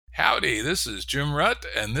Howdy, this is Jim Rutt,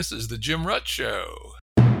 and this is The Jim Rutt Show.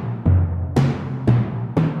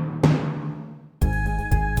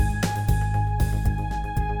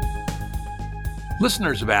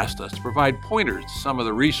 Listeners have asked us to provide pointers to some of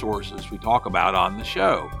the resources we talk about on the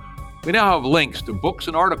show. We now have links to books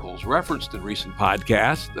and articles referenced in recent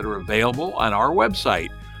podcasts that are available on our website.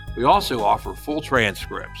 We also offer full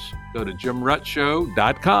transcripts. Go to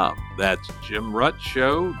jimruttshow.com. That's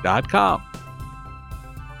jimruttshow.com.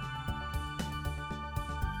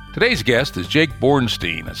 Today's guest is Jake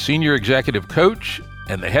Bornstein, a senior executive coach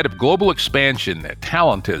and the head of global expansion at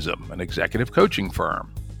Talentism, an executive coaching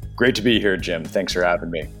firm. Great to be here, Jim. Thanks for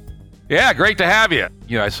having me. Yeah, great to have you.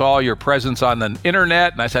 I saw your presence on the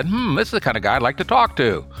internet and I said, this is the kind of guy I'd like to talk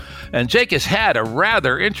to. And Jake has had a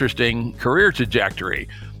rather interesting career trajectory.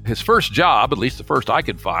 His first job, at least the first I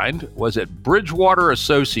could find, was at Bridgewater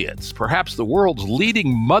Associates, perhaps the world's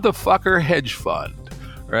leading motherfucker hedge fund.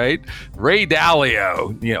 Right? Ray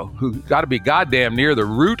Dalio, who got to be goddamn near the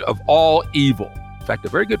root of all evil. In fact, a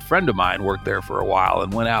very good friend of mine worked there for a while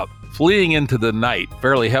and went out fleeing into the night,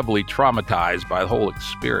 fairly heavily traumatized by the whole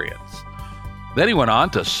experience. Then he went on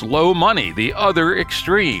to Slow Money, the other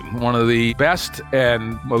extreme, one of the best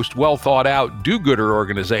and most well thought out do-gooder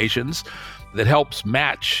organizations that helps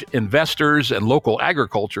match investors and local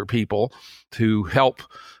agriculture people to help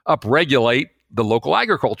upregulate the local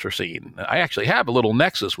agriculture scene. I actually have a little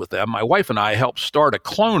nexus with them. My wife and I helped start a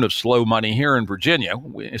clone of Slow Money here in Virginia.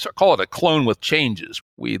 We call it a clone with changes.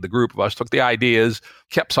 The group of us, took the ideas,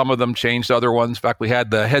 kept some of them, changed other ones. In fact, we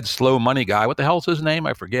had the head Slow Money guy. What the hell's his name?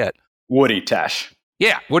 I forget. Woody Tash.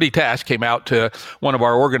 Yeah, Woody Tash came out to one of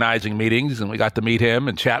our organizing meetings and we got to meet him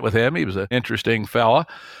and chat with him. He was an interesting fella.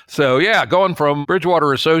 So yeah, going from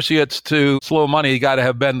Bridgewater Associates to Slow Money got to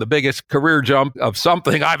have been the biggest career jump of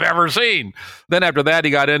something I've ever seen. Then after that, he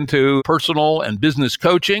got into personal and business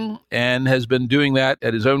coaching and has been doing that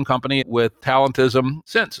at his own company with Talentism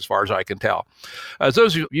since, as far as I can tell. As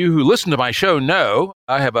those of you who listen to my show know,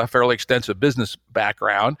 I have a fairly extensive business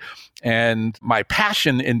background, and my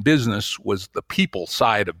passion in business was the people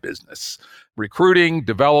side of business. Recruiting,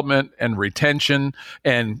 development, and retention,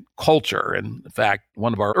 and culture. And in fact,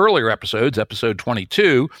 one of our earlier episodes, episode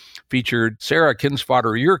 22, featured Sara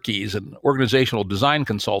Kindsfater-Yerkes, an organizational design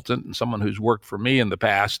consultant and someone who's worked for me in the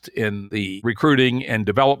past in the recruiting and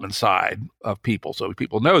development side of people. So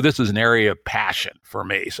people know this is an area of passion for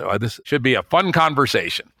me. So this should be a fun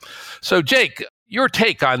conversation. So Jake, your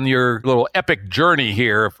take on your little epic journey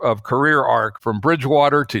here of career arc from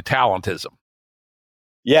Bridgewater to Talentism.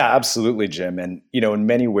 Yeah, absolutely, Jim. And, in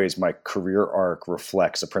many ways, my career arc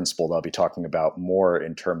reflects a principle that I'll be talking about more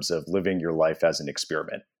in terms of living your life as an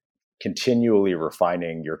experiment, continually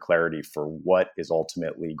refining your clarity for what is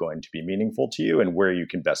ultimately going to be meaningful to you and where you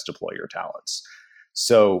can best deploy your talents.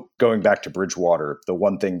 So going back to Bridgewater, the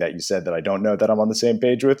one thing that you said that I don't know that I'm on the same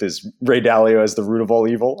page with is Ray Dalio as the root of all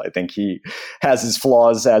evil. I think he has his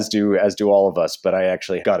flaws, as do all of us, but I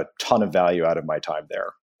actually got a ton of value out of my time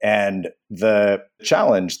there. And the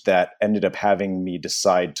challenge that ended up having me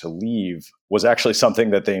decide to leave was actually something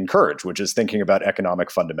that they encourage, which is thinking about economic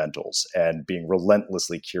fundamentals and being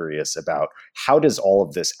relentlessly curious about how does all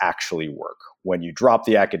of this actually work? When you drop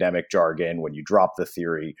the academic jargon, when you drop the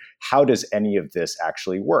theory, how does any of this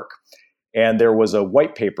actually work? And there was a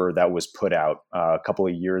white paper that was put out a couple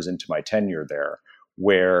of years into my tenure there,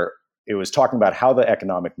 where it was talking about how the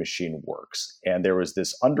economic machine works. And there was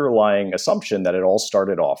this underlying assumption that it all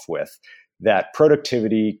started off with, that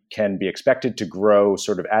productivity can be expected to grow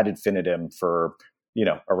sort of ad infinitum for,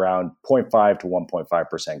 around 0.5 to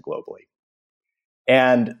 1.5% globally.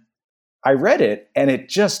 And I read it and it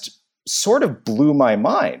just sort of blew my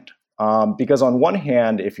mind. Because on one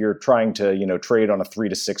hand, if you're trying to, trade on a 3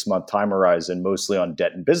 to 6 month time horizon, mostly on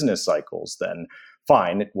debt and business cycles, then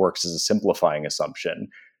fine, it works as a simplifying assumption.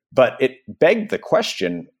 But it begged the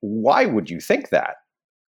question, why would you think that?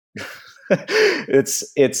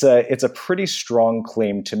 It's a pretty strong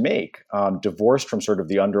claim to make, divorced from sort of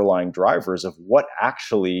the underlying drivers of what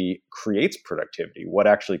actually creates productivity, what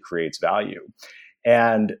actually creates value.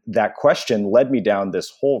 And that question led me down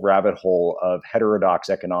this whole rabbit hole of heterodox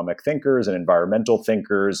economic thinkers and environmental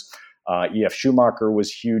thinkers. E.F. Schumacher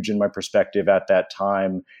was huge in my perspective at that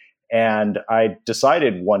time. And I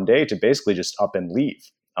decided one day to basically just up and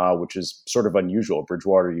leave. Which is sort of unusual.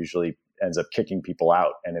 Bridgewater usually ends up kicking people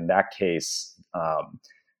out. And in that case,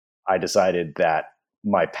 I decided that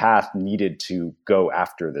my path needed to go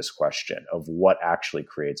after this question of what actually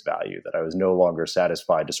creates value, that I was no longer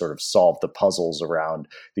satisfied to sort of solve the puzzles around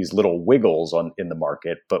these little wiggles in the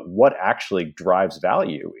market, but what actually drives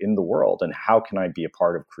value in the world and how can I be a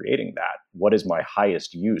part of creating that? What is my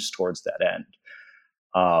highest use towards that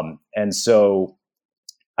end? And so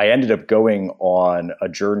I ended up going on a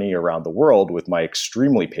journey around the world with my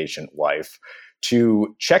extremely patient wife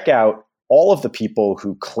to check out all of the people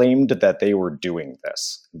who claimed that they were doing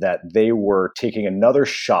this, that they were taking another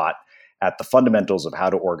shot at the fundamentals of how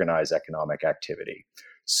to organize economic activity.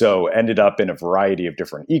 So ended up in a variety of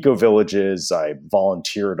different eco-villages. I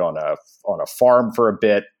volunteered on a farm for a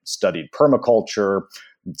bit, studied permaculture,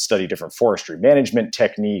 studied different forestry management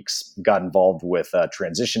techniques, got involved with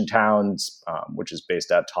Transition Towns, which is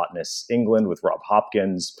based out of Totnes, England, with Rob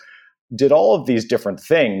Hopkins. Did all of these different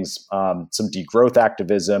things, some degrowth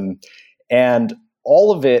activism, and all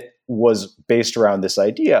of it was based around this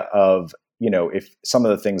idea of, if some of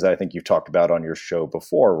the things that I think you've talked about on your show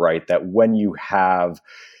before, right, that when you have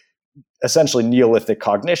essentially Neolithic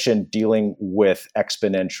cognition dealing with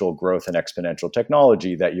exponential growth and exponential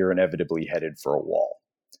technology, that you're inevitably headed for a wall.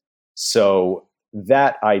 So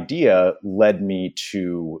that idea led me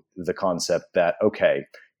to the concept that, okay,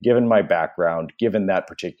 given my background, given that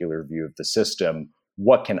particular view of the system,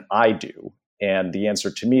 what can I do? And the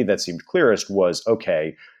answer to me that seemed clearest was,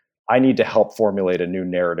 okay, I need to help formulate a new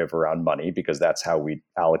narrative around money because that's how we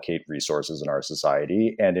allocate resources in our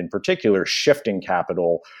society. And in particular, shifting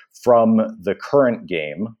capital from the current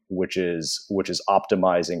game, which is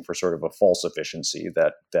optimizing for sort of a false efficiency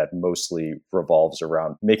that mostly revolves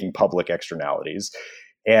around making public externalities,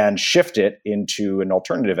 and shift it into an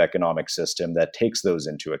alternative economic system that takes those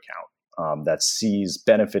into account. That sees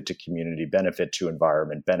benefit to community, benefit to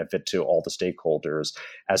environment, benefit to all the stakeholders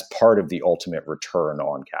as part of the ultimate return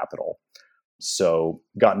on capital. So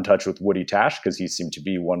got in touch with Woody Tash because he seemed to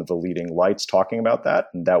be one of the leading lights talking about that.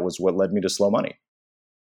 And that was what led me to Slow Money.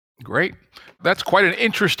 Great. That's quite an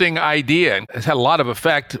interesting idea. It's had a lot of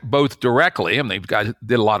effect, both directly, I mean, you guys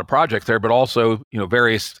did a lot of projects there, but also,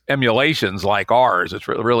 various emulations like ours. It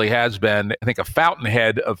really has been, I think, a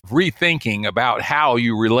fountainhead of rethinking about how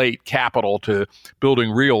you relate capital to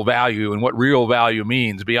building real value and what real value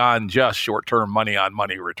means beyond just short-term money on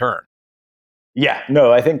money return. Yeah,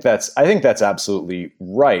 no, I think that's absolutely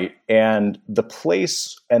right. And the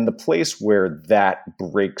place where that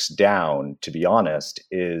breaks down, to be honest,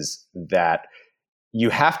 is that you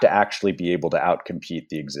have to actually be able to outcompete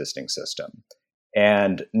the existing system.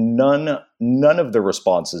 And none of the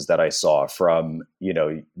responses that I saw from,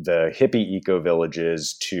 the hippie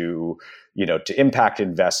eco-villages to impact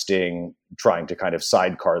investing, trying to kind of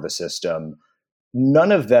sidecar the system,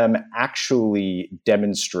 none of them actually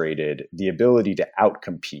demonstrated the ability to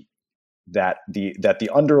outcompete that the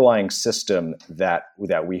underlying system that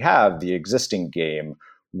we have, the existing game,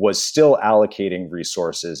 was still allocating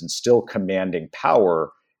resources and still commanding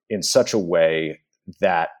power in such a way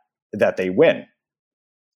that they win.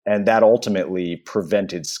 And that ultimately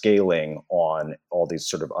prevented scaling on all these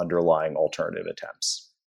sort of underlying alternative attempts.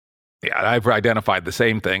 Yeah, I've identified the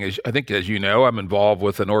same thing. As you know, I'm involved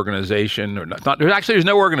with an organization, there's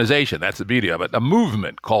no organization, that's the beauty of it, a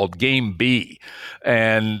movement called Gameb.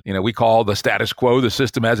 And, we call the status quo, the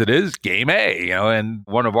system as it is, Game A, and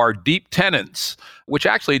one of our deep tenets, which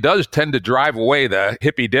actually does tend to drive away the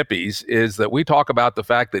hippy dippies, is that we talk about the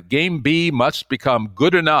fact that Game B must become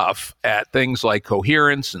good enough at things like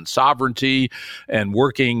coherence and sovereignty and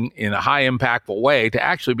working in a high impactful way to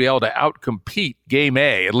actually be able to outcompete Game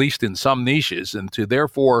A, at least in some niches, and to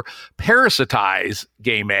therefore parasitize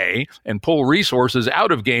Game A and pull resources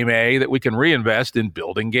out of Game A that we can reinvest in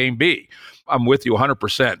building Game B. I'm with you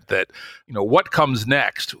 100% that, what comes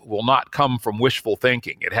next will not come from wishful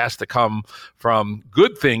thinking. It has to come from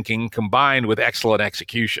good thinking combined with excellent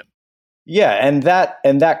execution. Yeah, and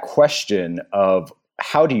that question of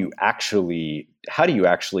how do you actually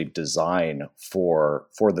design for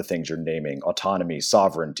the things you're naming, autonomy,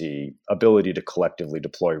 sovereignty, ability to collectively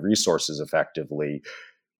deploy resources effectively,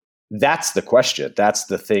 that's the question. That's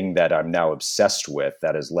the thing that I'm now obsessed with,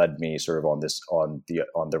 that has led me sort of on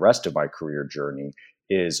the rest of my career journey,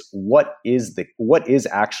 is what is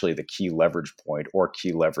actually the key leverage point or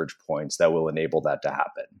key leverage points that will enable that to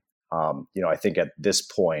happen. I think at this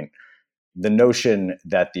point, the notion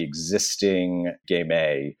that the existing Game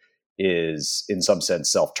A is in some sense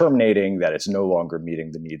self-terminating, that it's no longer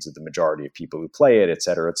meeting the needs of the majority of people who play it, et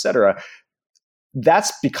cetera,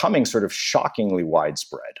 that's becoming sort of shockingly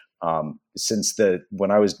widespread.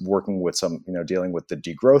 When I was working with dealing with the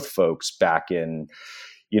degrowth folks back in,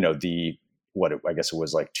 the I guess it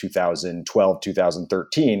was like 2012,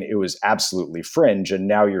 2013, it was absolutely fringe. And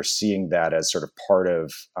now you're seeing that as sort of part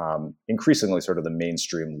of increasingly sort of the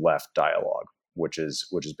mainstream left dialogue, which has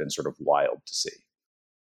been sort of wild to see.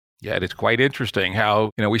 Yeah, it's quite interesting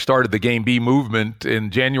how, we started the Gameb movement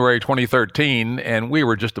in January 2013, and we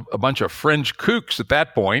were just a bunch of fringe kooks at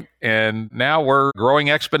that point, and now we're growing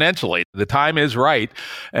exponentially. The time is right.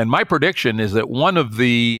 And my prediction is that one of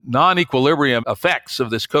the non-equilibrium effects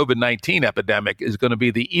of this COVID-19 epidemic is going to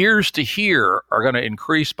be the ears to hear are going to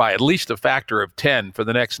increase by at least a factor of 10 for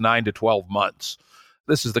the next 9 to 12 months.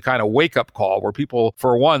 This is the kind of wake-up call where people,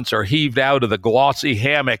 for once, are heaved out of the glossy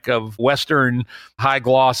hammock of Western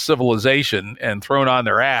high-gloss civilization and thrown on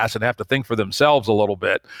their ass and have to think for themselves a little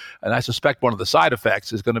bit. And I suspect one of the side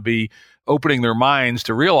effects is going to be opening their minds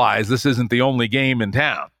to realize this isn't the only game in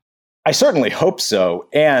town. I certainly hope so.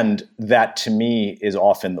 And that, to me, is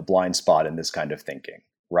often the blind spot in this kind of thinking.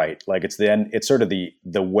 Right. Like it's sort of the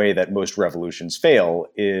way that most revolutions fail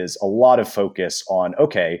is a lot of focus on,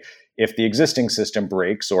 okay, if the existing system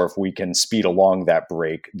breaks or if we can speed along that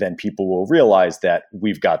break, then people will realize that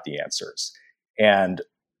we've got the answers. And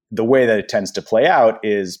the way that it tends to play out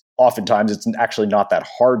is oftentimes it's actually not that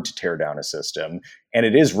hard to tear down a system. And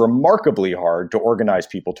it is remarkably hard to organize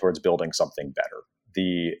people towards building something better.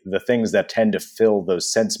 The things that tend to fill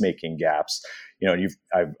those sense-making gaps,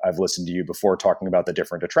 I've listened to you before talking about the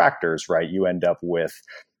different attractors, right? You end up with,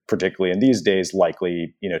 particularly in these days,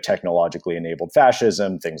 likely, technologically enabled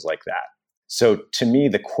fascism, things like that. So to me,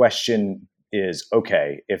 the question is,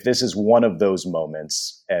 okay, if this is one of those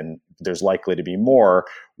moments, and there's likely to be more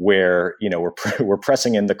where, we're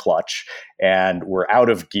pressing in the clutch and we're out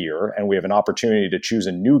of gear and we have an opportunity to choose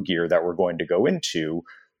a new gear that we're going to go into,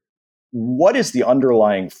 what is the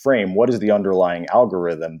underlying frame? What is the underlying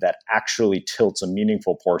algorithm that actually tilts a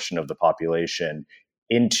meaningful portion of the population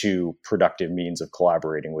into productive means of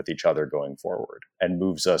collaborating with each other going forward and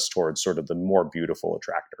moves us towards sort of the more beautiful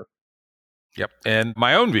attractor? Yep. And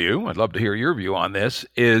my own view, I'd love to hear your view on this,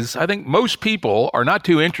 is I think most people are not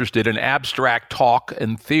too interested in abstract talk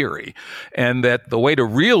and theory, and that the way to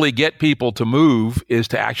really get people to move is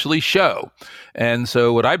to actually show. And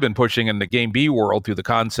so what I've been pushing in the Gameb world through the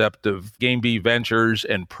concept of Gameb Ventures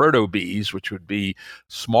and Proto-Bs, which would be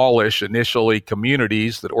smallish initially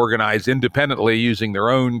communities that organize independently using their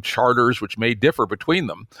own charters, which may differ between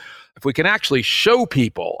them. If we can actually show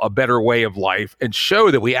people a better way of life and show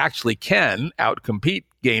that we actually can outcompete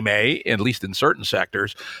Gameb, at least in certain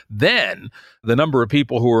sectors, then the number of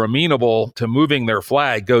people who are amenable to moving their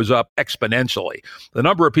flag goes up exponentially. The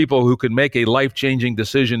number of people who can make a life-changing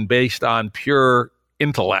decision based on pure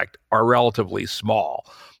intellect are relatively small.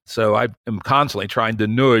 So I am constantly trying to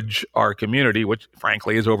nudge our community, which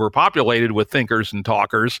frankly is overpopulated with thinkers and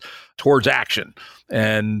talkers, towards action.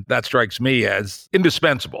 And that strikes me as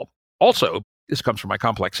indispensable. Also, this comes from my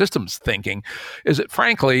complex systems thinking, is that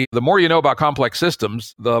frankly, the more you know about complex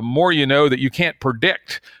systems, the more you know that you can't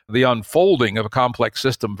predict the unfolding of a complex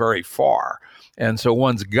system very far. And so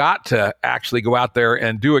one's got to actually go out there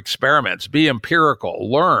and do experiments, be empirical,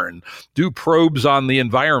 learn, do probes on the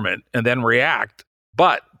environment, and then react.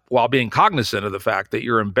 But while being cognizant of the fact that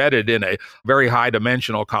you're embedded in a very high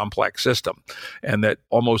dimensional complex system, and that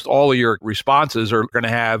almost all of your responses are going to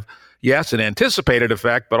have, yes, an anticipated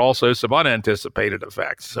effect, but also some unanticipated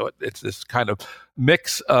effects. So it's this kind of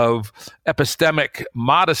mix of epistemic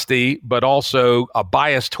modesty, but also a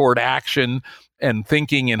bias toward action and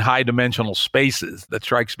thinking in high dimensional spaces that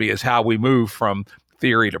strikes me as how we move from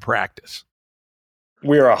theory to practice.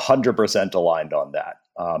 We are 100% aligned on that.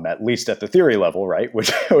 At least at the theory level, right?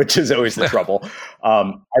 Which is always the trouble.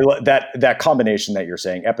 That combination that you're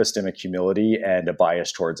saying, epistemic humility and a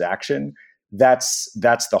bias towards action, that's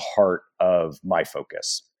the heart of my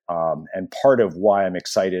focus. And part of why I'm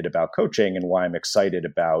excited about coaching and why I'm excited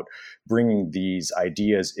about bringing these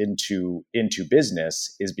ideas into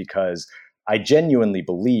business is because I genuinely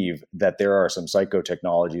believe that there are some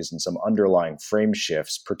psychotechnologies and some underlying frame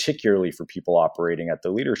shifts, particularly for people operating at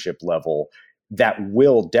the leadership level, that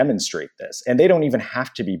will demonstrate this. And they don't even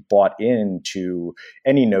have to be bought into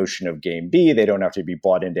any notion of Gameb. They don't have to be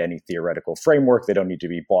bought into any theoretical framework. They don't need to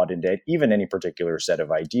be bought into even any particular set of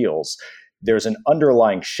ideals. There's an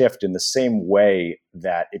underlying shift in the same way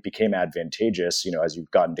that it became advantageous, as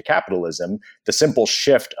you've gotten to capitalism, the simple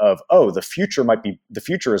shift of, the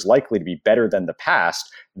future is likely to be better than the past.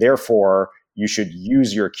 Therefore, you should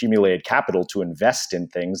use your accumulated capital to invest in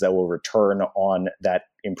things that will return on that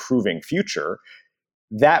improving future.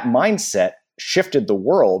 That mindset shifted the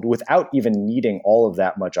world without even needing all of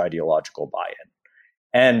that much ideological buy-in.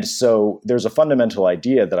 And so there's a fundamental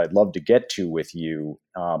idea that I'd love to get to with you,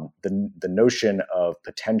 the notion of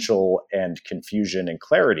potential and confusion and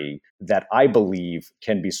clarity that I believe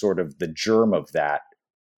can be sort of the germ of that,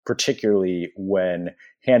 particularly when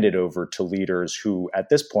handed over to leaders who, at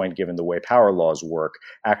this point, given the way power laws work,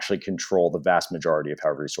 actually control the vast majority of how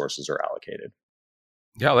resources are allocated.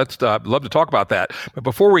 Yeah, let's love to talk about that. But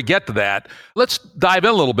before we get to that, let's dive in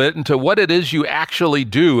a little bit into what it is you actually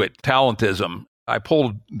do at Talentism. I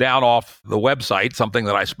pulled down off the website something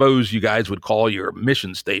that I suppose you guys would call your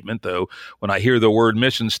mission statement, though when I hear the word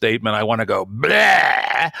mission statement, I want to go,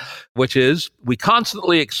 blah, which is, we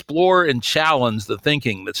constantly explore and challenge the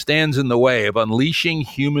thinking that stands in the way of unleashing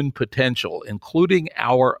human potential, including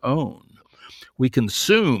our own. We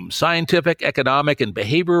consume scientific, economic, and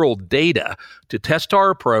behavioral data to test our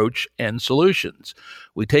approach and solutions.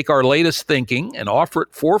 We take our latest thinking and offer it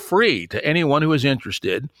for free to anyone who is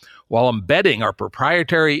interested, while embedding our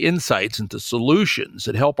proprietary insights into solutions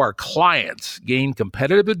that help our clients gain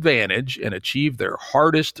competitive advantage and achieve their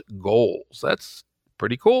hardest goals. That's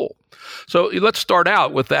pretty cool. So let's start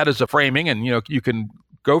out with that as a framing, and you can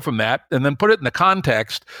go from that and then put it in the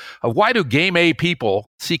context of, why do Gameb people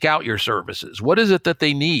seek out your services? What is it that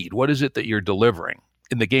they need? What is it that you're delivering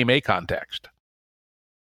in the Gameb context?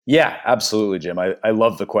 Yeah, absolutely, Jim. I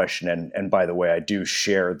love the question. And by the way, I do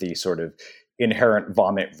share the sort of inherent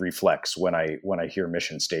vomit reflex when I hear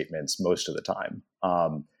mission statements most of the time.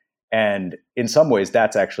 And in some ways,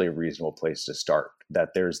 that's actually a reasonable place to start, that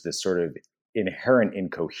there's this sort of inherent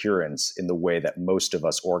incoherence in the way that most of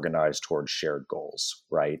us organize towards shared goals,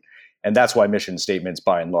 right? And that's why mission statements,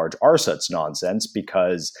 by and large, are such nonsense,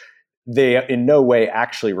 because they in no way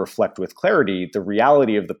actually reflect with clarity the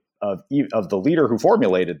reality of the leader who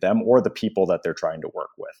formulated them or the people that they're trying to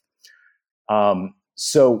work with.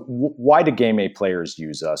 So why do Gameb players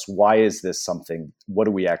use us? Why is this something? What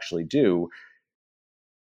do we actually do?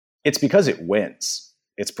 It's because it wins.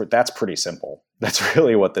 That's pretty simple. That's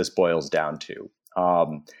really what this boils down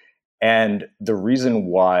to. And the reason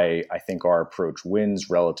why I think our approach wins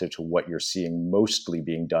relative to what you're seeing mostly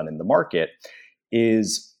being done in the market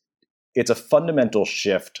is it's a fundamental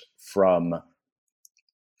shift from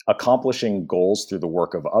accomplishing goals through the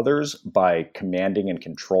work of others by commanding and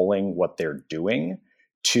controlling what they're doing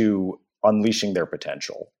to unleashing their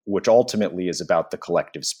potential, which ultimately is about the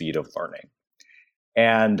collective speed of learning.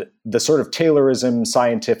 And the sort of Taylorism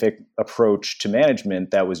scientific approach to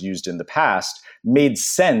management that was used in the past made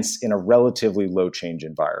sense in a relatively low change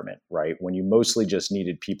environment, right? When you mostly just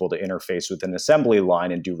needed people to interface with an assembly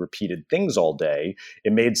line and do repeated things all day,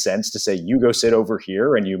 it made sense to say, you go sit over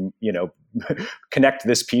here and you connect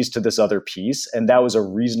this piece to this other piece. And that was a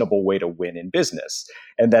reasonable way to win in business.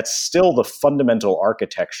 And that's still the fundamental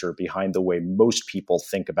architecture behind the way most people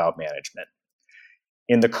think about management.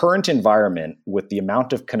 In the current environment, with the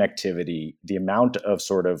amount of connectivity, the amount of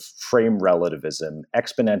sort of frame relativism,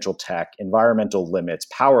 exponential tech, environmental limits,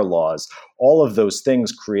 power laws, all of those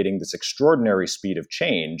things creating this extraordinary speed of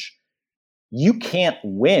change, you can't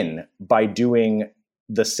win by doing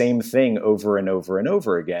the same thing over and over and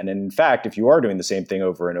over again. And in fact, if you are doing the same thing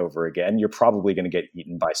over and over again, you're probably going to get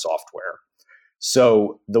eaten by software.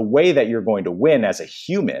 So the way that you're going to win as a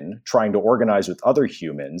human, trying to organize with other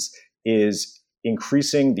humans, is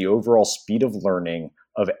increasing the overall speed of learning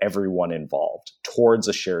of everyone involved towards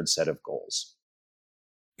a shared set of goals.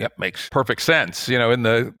 Yep, makes perfect sense. In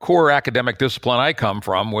the core academic discipline I come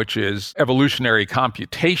from, which is evolutionary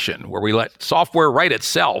computation, where we let software write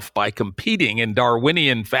itself by competing in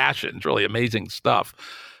Darwinian fashion. It's really amazing stuff.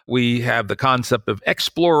 We have the concept of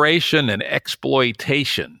exploration and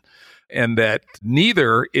exploitation, and that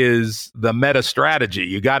neither is the meta strategy.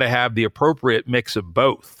 You got to have the appropriate mix of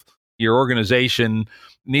both. Your organization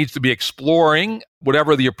needs to be exploring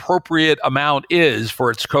whatever the appropriate amount is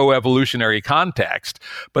for its co-evolutionary context.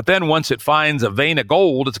 But then once it finds a vein of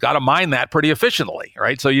gold, it's got to mine that pretty efficiently,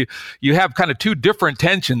 right? So you have kind of two different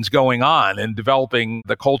tensions going on in developing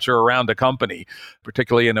the culture around a company,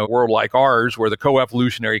 particularly in a world like ours, where the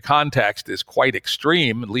co-evolutionary context is quite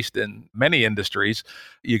extreme, at least in many industries.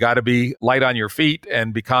 You got to be light on your feet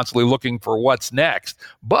and be constantly looking for what's next.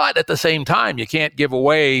 But at the same time, you can't give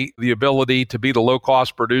away the ability to be the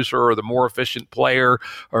low-cost producer or the more efficient player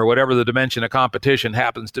or whatever the dimension of competition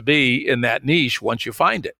happens to be in that niche once you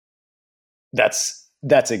find it. That's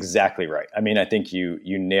exactly right. I mean, I think you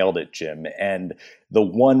nailed it, Jim. And the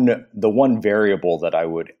one variable that I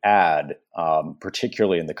would add,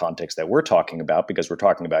 particularly in the context that we're talking about, because we're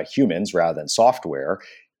talking about humans rather than software,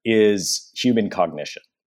 is human cognition,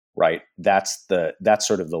 right? That's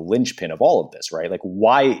sort of the linchpin of all of this, right? Like,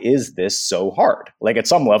 why is this so hard? Like, at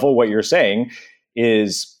some level, what you're saying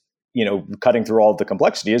is, cutting through all of the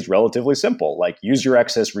complexity is relatively simple. Like, use your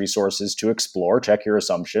excess resources to explore, check your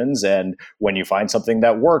assumptions, and when you find something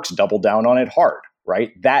that works, double down on it hard,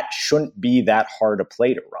 right? That shouldn't be that hard a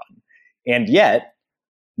play to run. And yet,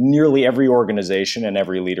 nearly every organization and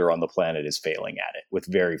every leader on the planet is failing at it, with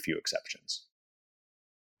very few exceptions.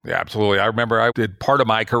 Yeah, absolutely. I remember I did part of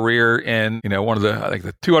my career in, one of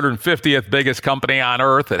the 250th biggest company on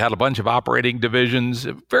earth that had a bunch of operating divisions,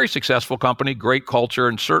 a very successful company, great culture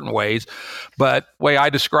in certain ways. But the way I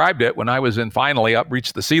described it when I was finally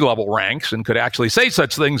reached the C-level ranks and could actually say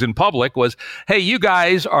such things in public was, hey, you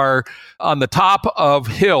guys are on the top of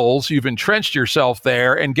hills. You've entrenched yourself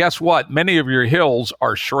there. And guess what? Many of your hills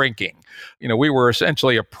are shrinking. We were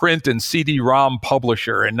essentially a print and CD-ROM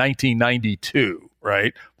publisher in 1992.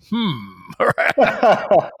 Right?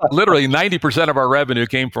 Literally 90% of our revenue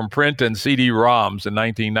came from print and CD-ROMs in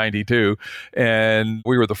 1992, and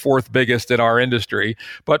we were the fourth biggest in our industry.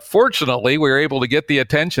 But fortunately, we were able to get the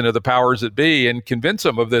attention of the powers that be and convince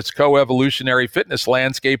them of this co-evolutionary fitness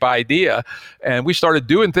landscape idea, and we started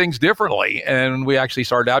doing things differently, and we actually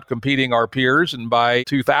started out competing our peers, and by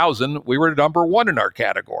 2000, we were number one in our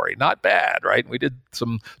category. Not bad, right? We did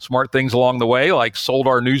some smart things along the way, like sold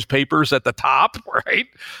our newspapers at the top, right?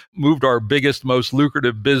 Moved our biggest, most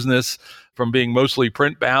lucrative business from being mostly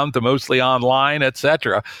print bound to mostly online, et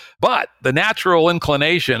cetera. But the natural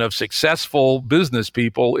inclination of successful business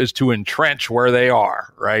people is to entrench where they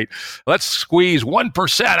are, right? Let's squeeze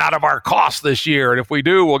 1% out of our costs this year. And if we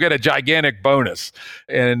do, we'll get a gigantic bonus.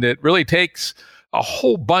 And it really takes a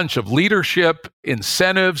whole bunch of leadership,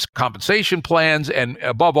 incentives, compensation plans, and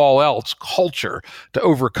above all else, culture to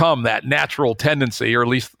overcome that natural tendency, or at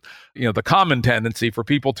least the common tendency for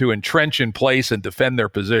people to entrench in place and defend their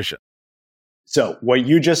position. So what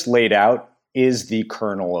you just laid out is the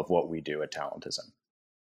kernel of what we do at Talentism.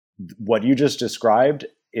 What you just described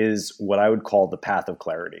is what I would call the path of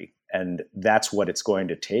clarity. And that's what it's going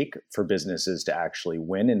to take for businesses to actually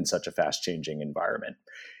win in such a fast-changing environment.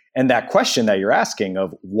 And that question that you're asking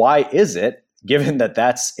of why is it, given that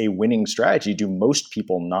that's a winning strategy, do most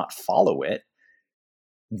people not follow it?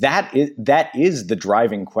 That is the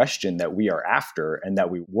driving question that we are after and that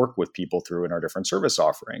we work with people through in our different service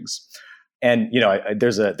offerings. And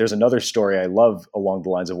there's another story I love along the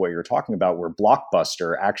lines of what you're talking about, where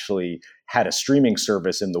Blockbuster actually had a streaming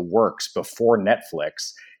service in the works before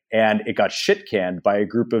Netflix, and it got shit canned by a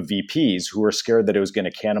group of VPs who were scared that it was going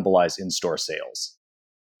to cannibalize in-store sales.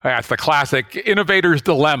 That's the classic innovator's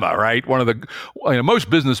dilemma, right? One of the most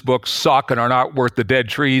business books suck and are not worth the dead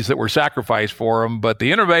trees that were sacrificed for them. But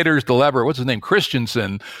the innovator's dilemma, what's his name,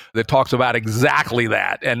 Christensen, that talks about exactly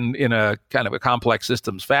that, and in a kind of a complex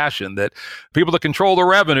systems fashion, that people that control the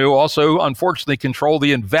revenue also unfortunately control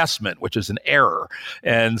the investment, which is an error.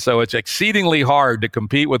 And so it's exceedingly hard to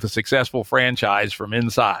compete with a successful franchise from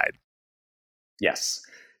inside. Yes.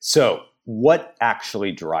 So what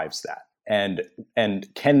actually drives that? And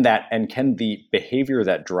can the behavior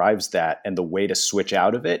that drives that and the way to switch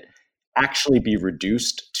out of it actually be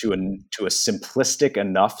reduced to a simplistic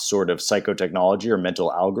enough sort of psychotechnology or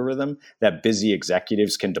mental algorithm that busy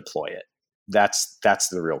executives can deploy it? That's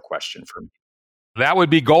the real question for me. That would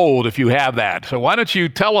be gold if you have that. So why don't you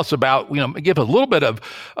tell us about, give a little bit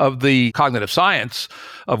of the cognitive science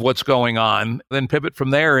of what's going on, then pivot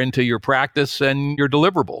from there into your practice and your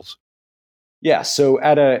deliverables. Yeah. So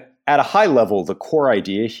at a high level, the core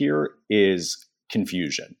idea here is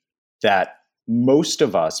confusion, that most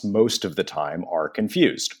of us, most of the time, are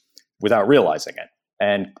confused without realizing it.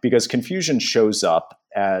 And because confusion shows up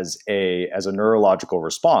as a neurological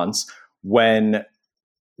response when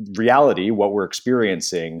reality, what we're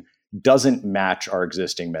experiencing, doesn't match our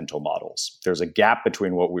existing mental models. There's a gap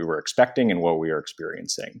between what we were expecting and what we are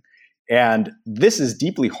experiencing. And this is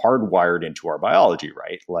deeply hardwired into our biology,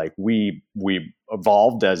 right? Like we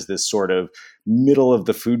evolved as this sort of middle of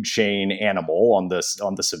the food chain animal on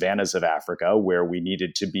the savannas of Africa, where we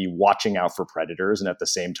needed to be watching out for predators and at the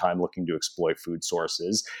same time looking to exploit food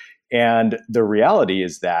sources. And the reality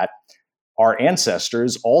is that our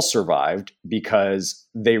ancestors all survived because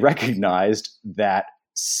they recognized that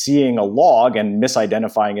seeing a log and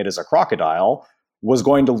misidentifying it as a crocodile was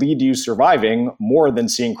going to lead to you surviving more than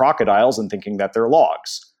seeing crocodiles and thinking that they're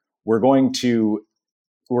logs. We're going to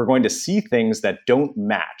see things that don't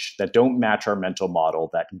match our mental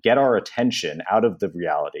model, that get our attention out of the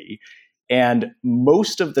reality. And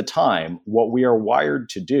most of the time, what we are wired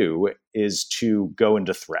to do is to go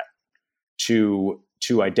into threat, to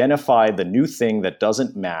identify the new thing that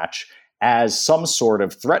doesn't match as some sort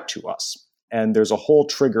of threat to us. And there's a whole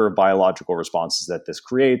trigger of biological responses that this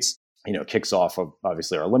creates. kicks off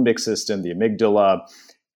obviously our limbic system, the amygdala,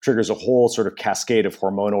 triggers a whole sort of cascade of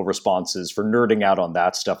hormonal responses. For nerding out on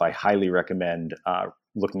that stuff, I highly recommend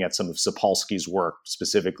looking at some of Sapolsky's work,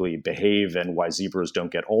 specifically Behave and Why Zebras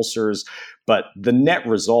Don't Get Ulcers. But the net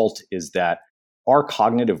result is that our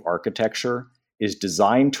cognitive architecture is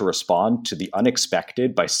designed to respond to the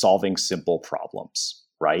unexpected by solving simple problems,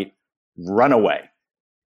 right? Run away,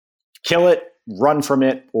 kill it, run from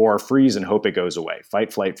it, or freeze and hope it goes away.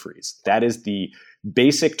 Fight, flight, freeze. That is the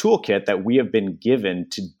basic toolkit that we have been given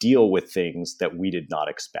to deal with things that we did not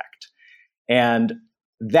expect. And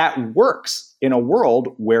that works in a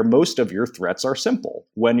world where most of your threats are simple.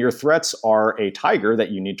 When your threats are a tiger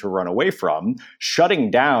that you need to run away from,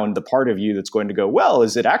 shutting down the part of you that's going to go, well,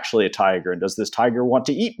 is it actually a tiger? And does this tiger want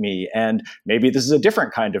to eat me? And maybe this is a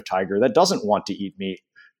different kind of tiger that doesn't want to eat me.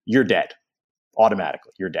 You're dead.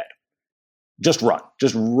 Automatically, you're dead. Just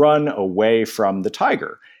run away from the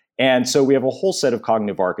tiger. And so we have a whole set of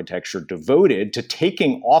cognitive architecture devoted to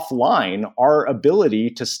taking offline our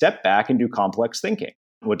ability to step back and do complex thinking.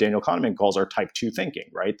 What Daniel Kahneman calls our type 2 thinking,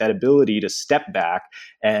 right? That ability to step back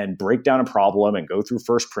and break down a problem and go through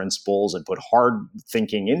first principles and put hard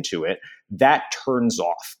thinking into it, that turns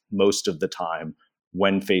off most of the time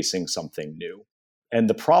when facing something new. And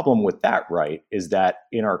the problem with that, right, is that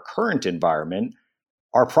in our current environment,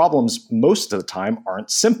 our problems most of the time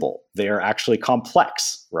aren't simple. They are actually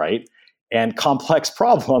complex, right? And complex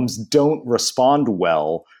problems don't respond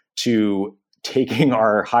well to taking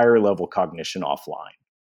our higher level cognition offline.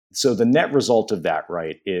 So the net result of that,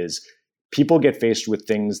 right, is people get faced with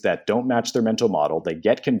things that don't match their mental model. They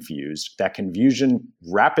get confused. That confusion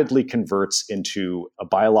rapidly converts into a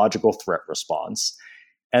biological threat response.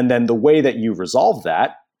 And then the way that you resolve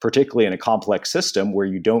that, particularly in a complex system where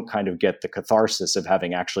you don't kind of get the catharsis of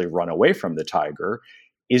having actually run away from the tiger,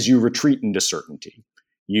 is you retreat into certainty.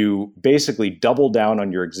 You basically double down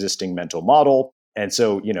on your existing mental model. And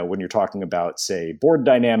so, when you're talking about, say, board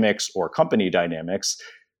dynamics or company dynamics,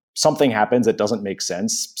 something happens that doesn't make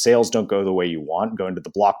sense. Sales don't go the way you want. Going to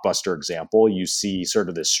the Blockbuster example, you see sort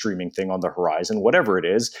of this streaming thing on the horizon, whatever it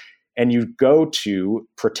is, and you go to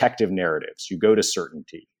protective narratives. You go to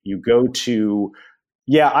certainty. You go to,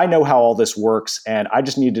 I know how all this works, and I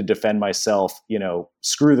just need to defend myself.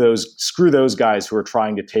 Screw those guys who are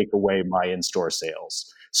trying to take away my in-store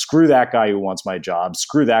sales. Screw that guy who wants my job.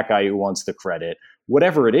 Screw that guy who wants the credit.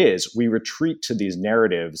 Whatever it is, we retreat to these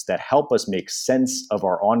narratives that help us make sense of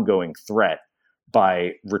our ongoing threat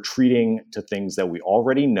by retreating to things that we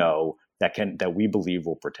already know that we believe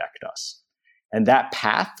will protect us. And that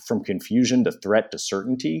path from confusion to threat to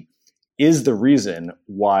certainty is the reason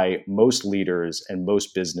why most leaders and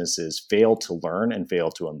most businesses fail to learn and fail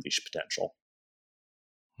to unleash potential.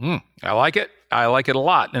 I like it. I like it a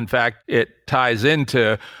lot. In fact, it ties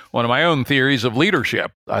into one of my own theories of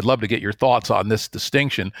leadership. I'd love to get your thoughts on this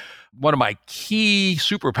distinction. One of my key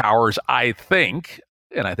superpowers, I think,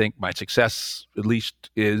 and I think my success at least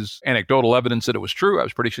is anecdotal evidence that it was true. I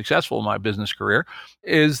was pretty successful in my business career,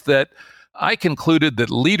 is that I concluded that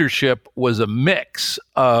leadership was a mix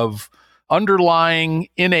of underlying,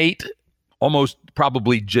 innate, almost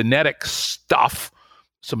probably genetic stuff,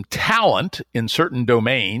 some talent in certain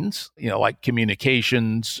domains, like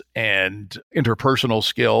communications and interpersonal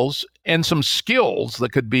skills, and some skills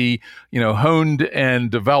that could be, honed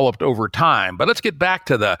and developed over time. But let's get back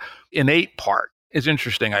to the innate part. It's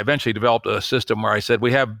interesting. I eventually developed a system where I said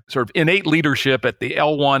we have sort of innate leadership at the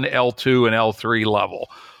L1, L2, and L3 level.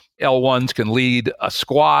 L1s can lead a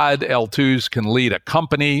squad, L2s can lead a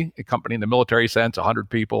company in the military sense,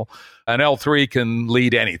 100 people, and L3 can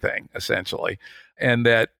lead anything, essentially. And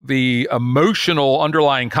that the emotional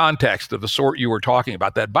underlying context of the sort you were talking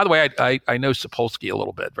about, that, by the way, I know Sapolsky a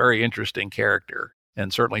little bit, very interesting character,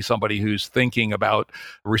 and certainly somebody who's thinking about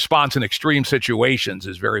response in extreme situations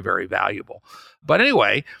is very, very valuable. But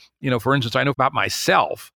anyway, for instance, I know about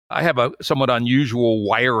myself, I have a somewhat unusual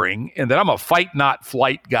wiring in that I'm a fight, not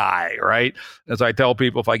flight guy, right? As I tell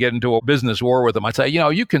people, if I get into a business war with them, I say,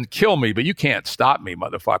 you can kill me, but you can't stop me,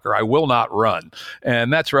 motherfucker. I will not run.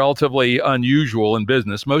 And that's relatively unusual in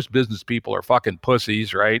business. Most business people are fucking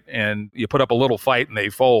pussies, right? And you put up a little fight and they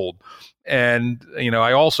fold. And,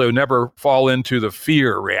 I also never fall into the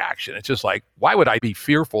fear reaction. It's just like, why would I be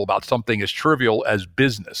fearful about something as trivial as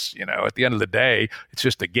business? At the end of the day, it's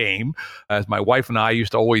just a game. As my wife and I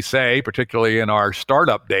used to always say, particularly in our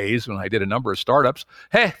startup days, when I did a number of startups,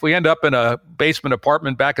 hey, if we end up in a basement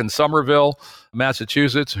apartment back in Somerville,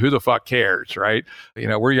 Massachusetts, who the fuck cares, right?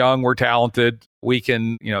 We're young, we're talented. we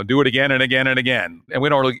can, do it again and again and again. And we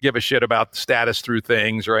don't really give a shit about status through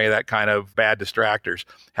things or any of that kind of bad distractors.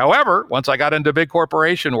 However, once I got into big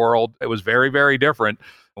corporation world, it was very, very different.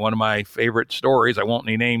 One of my favorite stories, I won't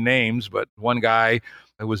name names, but one guy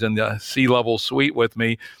who was in the C-level suite with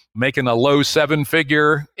me, making a low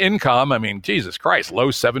 7-figure income. I mean, Jesus Christ, low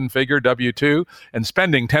 7-figure W-2 and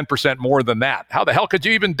spending 10% more than that. How the hell could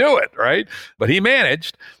you even do it, right? But he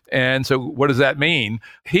managed. And so what does that mean?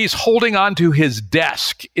 He's holding on to his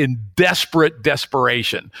desk in desperate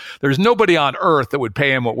desperation. There's nobody on earth that would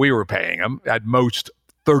pay him what we were paying him, at most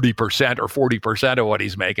 30% or 40% of what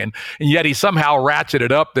he's making. And yet he somehow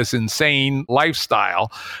ratcheted up this insane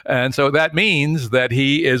lifestyle. And so that means that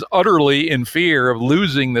he is utterly in fear of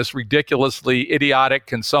losing this ridiculously idiotic,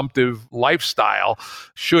 consumptive lifestyle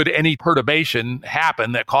should any perturbation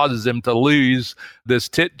happen that causes him to lose this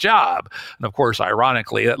tit job. And of course,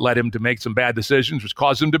 ironically, that led him to make some bad decisions, which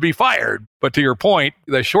caused him to be fired. But to your point,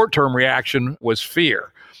 the short-term reaction was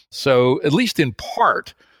fear. So at least in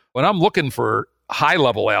part, when I'm looking for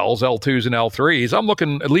high-level Ls, L2s and L3s, I'm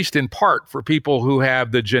looking at least in part for people who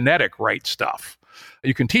have the genetic right stuff.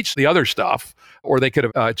 You can teach the other stuff, or they could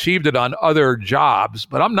have achieved it on other jobs,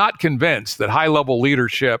 but I'm not convinced that high-level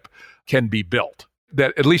leadership can be built,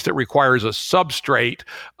 that at least it requires a substrate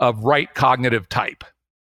of right cognitive type.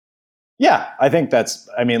 Yeah, I think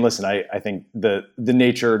listen, I think the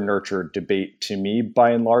nature-nurture debate to me, by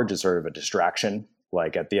and large, is sort of a distraction.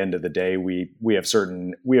 Like at the end of the day, we have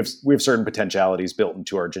certain potentialities built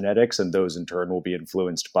into our genetics, and those in turn will be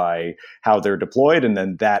influenced by how they're deployed, and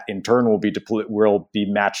then that in turn will be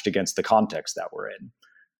matched against the context that we're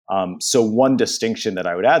in. So one distinction that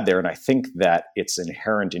I would add there, and I think that it's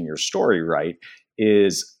inherent in your story, right,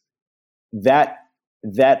 is that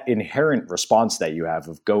inherent response that you have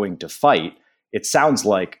of going to fight. It sounds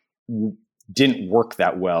like didn't work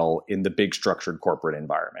that well in the big structured corporate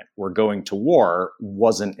environment, where going to war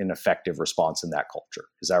wasn't an effective response in that culture.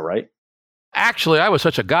 Is that right? Actually, I was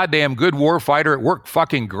such a goddamn good war fighter. It worked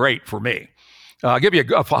fucking great for me. I'll give you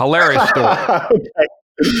a hilarious story. Okay.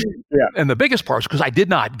 Yeah. And the biggest part is because I did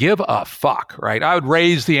not give a fuck, right? I would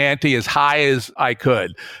raise the ante as high as I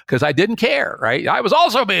could because I didn't care, right? I was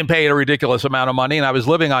also being paid a ridiculous amount of money and I was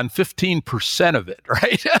living on 15% of it,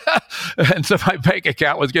 right? And so my bank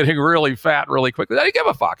account was getting really fat really quickly. I didn't give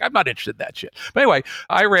a fuck. I'm not interested in that shit. But anyway,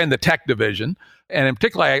 I ran the tech division. And in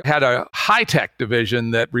particular, I had a high-tech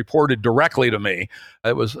division that reported directly to me.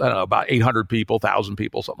 It was, about 800 people, 1,000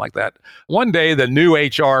 people, something like that. One day, the new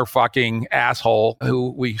HR fucking asshole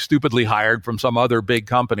who we stupidly hired from some other big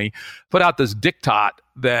company put out this diktat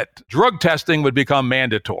that drug testing would become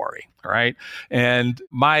mandatory, right? And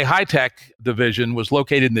my high-tech division was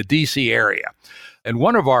located in the D.C. area. And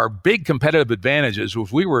one of our big competitive advantages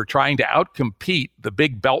was we were trying to outcompete the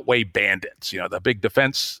big Beltway bandits, the big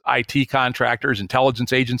defense IT contractors,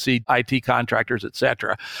 intelligence agency IT contractors, et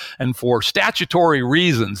cetera. And for statutory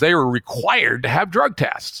reasons, they were required to have drug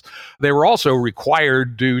tests. They were also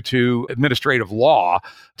required, due to administrative law,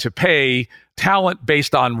 to pay talent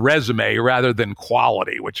based on resume rather than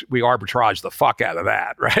quality, which we arbitrage the fuck out of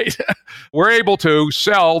that, right? We're able to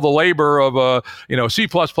sell the labor of a, C++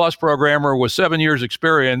 programmer with 7 years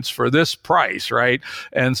experience for this price, right?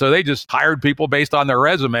 And so they just hired people based on their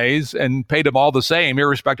resumes and paid them all the same,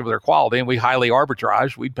 irrespective of their quality. And we highly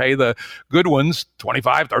arbitrage. We'd pay the good ones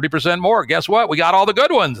 25, 30% more. Guess what? We got all the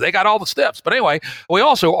good ones. They got all the stiffs. But anyway, we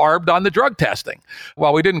also arbed on the drug testing.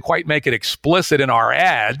 While we didn't quite make it explicit in our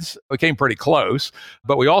ads, we came pretty close,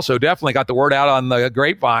 but we also definitely got the word out on the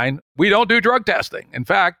grapevine. We don't do drug testing. In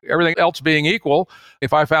fact, everything else being equal,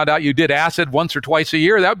 if I found out you did acid once or twice a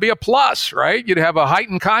year, that would be a plus, right? You'd have a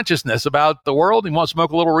heightened consciousness about the world. You want to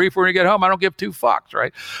smoke a little reefer when you get home. I don't give two fucks,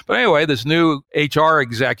 right? But anyway, this new HR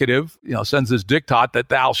executive, sends this diktat that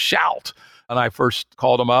thou shalt. And I first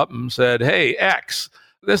called him up and said, hey, X,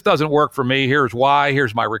 this doesn't work for me. Here's why.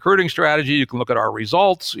 Here's my recruiting strategy. You can look at our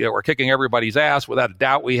results. We're kicking everybody's ass. Without a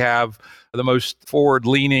doubt, we have the most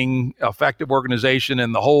forward-leaning, effective organization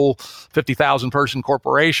in the whole 50,000-person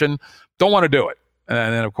corporation. Don't want to do it.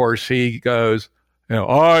 And then, of course, he goes,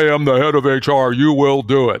 I am the head of HR. You will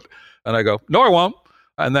do it. And I go, no, I won't.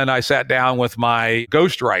 And then I sat down with my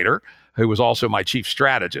ghostwriter, who was also my chief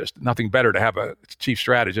strategist. Nothing better to have a chief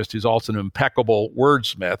strategist who's also an impeccable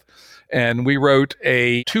wordsmith. And we wrote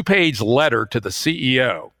a 2-page letter to the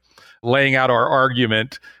CEO laying out our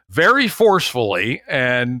argument very forcefully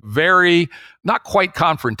and very not quite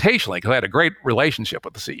confrontationally, because I had a great relationship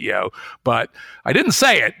with the CEO. But I didn't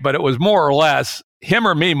say it, but it was more or less him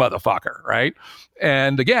or me, motherfucker, right?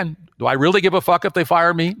 And again, do I really give a fuck if they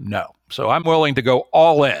fire me? No. So I'm willing to go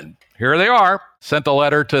all in. Here they are. Sent the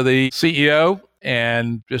letter to the CEO.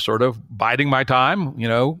 and just sort of biding my time,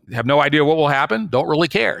 have no idea what will happen, don't really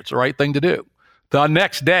care. It's the right thing to do. The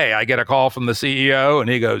next day, I get a call from the CEO, and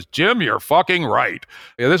he goes, Jim, you're fucking right.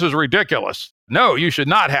 This is ridiculous. No, you should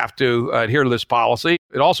not have to adhere to this policy.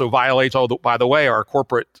 It also violates, by the way, our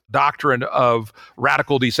corporate doctrine of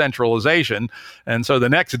radical decentralization. And so the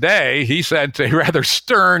next day, he sent a rather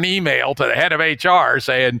stern email to the head of HR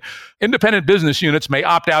saying, independent business units may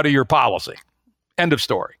opt out of your policy. End of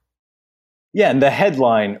story. Yeah, and the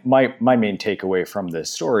headline, my main takeaway from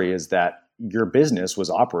this story is that your business was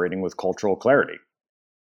operating with cultural clarity.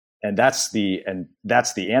 And that's the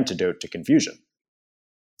antidote to confusion.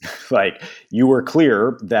 Like, you were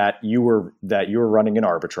clear that you were running an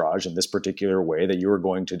arbitrage in this particular way, that you were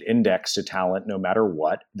going to index to talent no matter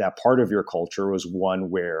what. That part of your culture was one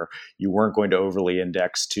where you weren't going to overly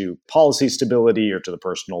index to policy stability or to the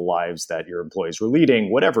personal lives that your employees were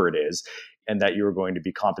leading, whatever it is, and that you were going to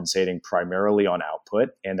be compensating primarily on output,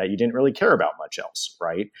 and that you didn't really care about much else,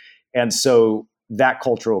 right? And so that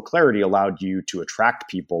cultural clarity allowed you to attract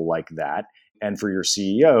people like that, and for your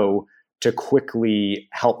CEO to quickly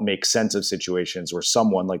help make sense of situations where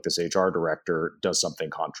someone like this HR director does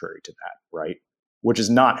something contrary to that, right? Which is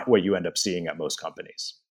not what you end up seeing at most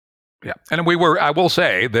companies. Yeah. And I will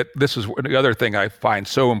say that this is the other thing I find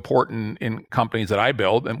so important in companies that I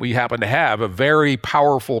build. And we happen to have a very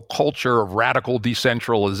powerful culture of radical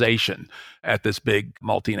decentralization at this big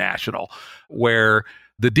multinational, where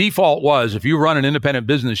the default was, if you run an independent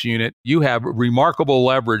business unit, you have remarkable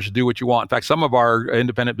leverage to do what you want. In fact, some of our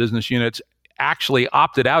independent business units actually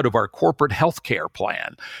opted out of our corporate healthcare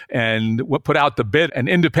plan and put out the bid and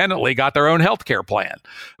independently got their own healthcare plan.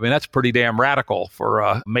 I mean, that's pretty damn radical for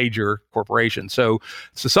a major corporation. So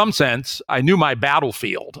to some sense, I knew my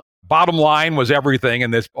battlefield. Bottom line was everything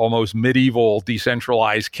in this almost medieval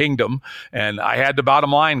decentralized kingdom. And I had the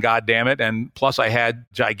bottom line, goddammit. And plus I had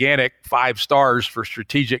gigantic 5 stars for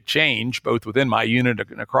strategic change, both within my unit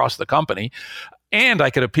and across the company. And I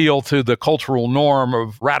could appeal to the cultural norm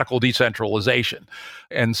of radical decentralization.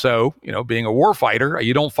 And so, being a warfighter,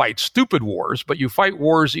 you don't fight stupid wars, but you fight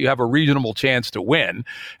wars that you have a reasonable chance to win.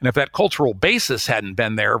 And if that cultural basis hadn't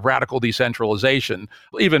been there of radical decentralization,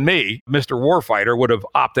 even me, Mr. Warfighter, would have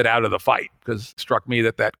opted out of the fight, because it struck me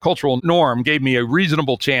that cultural norm gave me a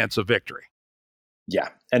reasonable chance of victory. Yeah.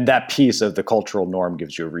 And that piece of the cultural norm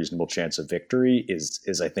gives you a reasonable chance of victory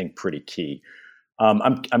is I think, pretty key.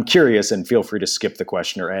 I'm curious, and feel free to skip the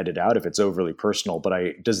question or edit out if it's overly personal, but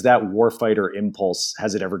does that warfighter impulse,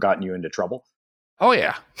 has it ever gotten you into trouble? Oh,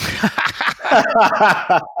 yeah.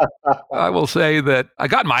 I will say that I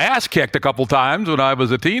got my ass kicked a couple times when I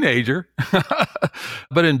was a teenager.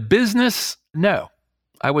 But in business, no.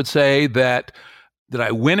 I would say that did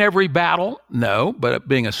I win every battle? No. But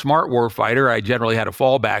being a smart warfighter, I generally had a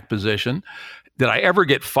fallback position. Did I ever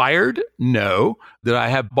get fired? No. Did I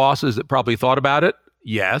have bosses that probably thought about it?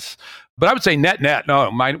 Yes. But I would say net, no.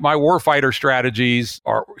 My warfighter strategies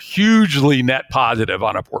are hugely net positive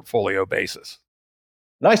on a portfolio basis.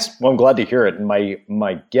 Nice. Well, I'm glad to hear it. And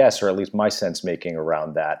my guess, or at least my sense making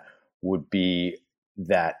around that, would be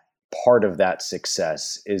that part of that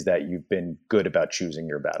success is that you've been good about choosing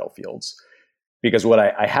your battlefields. Because what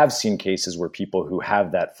I have seen cases where people who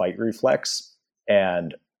have that fight reflex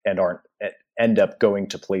and end up going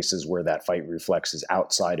to places where that fight reflex is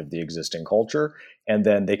outside of the existing culture, and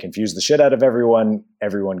then they confuse the shit out of everyone.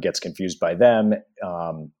 Everyone gets confused by them.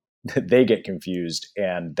 They get confused,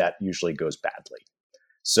 and that usually goes badly.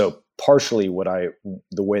 So partially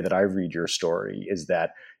the way that I read your story is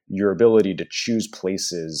that your ability to choose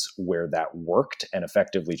places where that worked and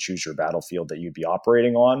effectively choose your battlefield that you'd be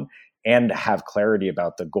operating on and have clarity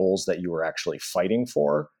about the goals that you were actually fighting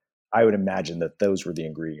for, I would imagine that those were the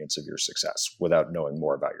ingredients of your success without knowing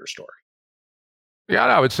more about your story. Yeah,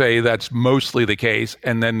 I would say that's mostly the case.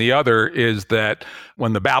 And then the other is that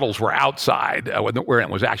when the battles were outside, where it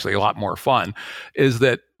was actually a lot more fun, is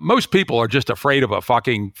that most people are just afraid of a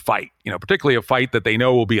fucking fight, particularly a fight that they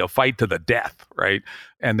know will be a fight to the death, right?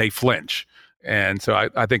 And they flinch. And so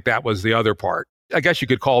I think that was the other part. I guess you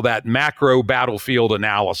could call that macro battlefield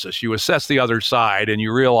analysis. You assess the other side and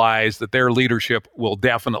you realize that their leadership will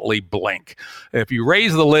definitely blink. If you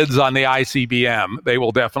raise the lids on the ICBM, they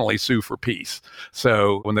will definitely sue for peace.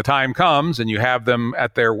 So when the time comes and you have them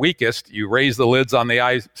at their weakest, you raise the lids on the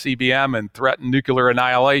ICBM and threaten nuclear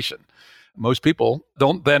annihilation. Most people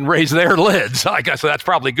don't then raise their lids. I guess that's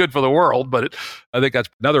probably good for the world, but I think that's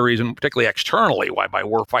another reason, particularly externally, why my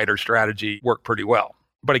warfighter strategy worked pretty well.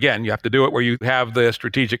 But again, you have to do it where you have the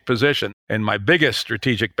strategic position. In my biggest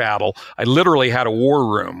strategic battle, I literally had a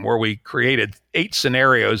war room where we created 8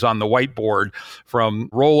 scenarios on the whiteboard, from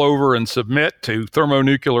rollover and submit to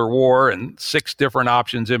thermonuclear war, and 6 different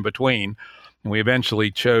options in between. And we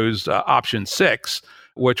eventually chose option 6,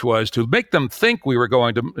 which was to make them think we were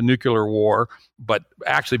going to nuclear war, but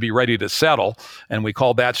actually be ready to settle. And we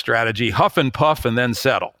called that strategy huff and puff and then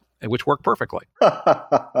settle, which worked perfectly.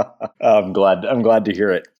 I'm glad to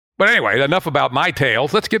hear it. But anyway, enough about my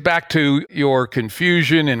tales. Let's get back to your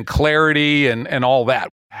confusion and clarity and all that.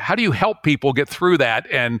 How do you help people get through that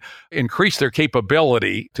and increase their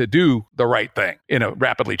capability to do the right thing in a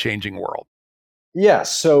rapidly changing world? Yeah.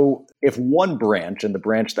 So if one branch, and the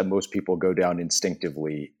branch that most people go down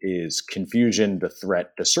instinctively, is confusion, the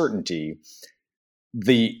threat to certainty,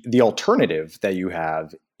 the alternative that you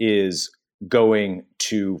have is going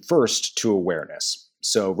first to awareness.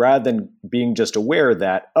 So rather than being just aware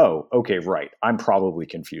that, oh, okay, right, I'm probably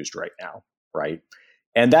confused right now, right?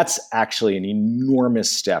 And that's actually an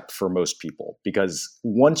enormous step for most people, because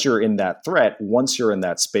once you're in that threat, once you're in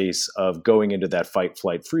that space of going into that fight,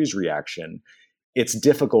 flight, freeze reaction, it's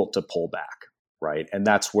difficult to pull back, right? And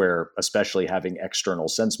that's where, especially having external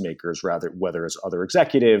sense makers, whether it's other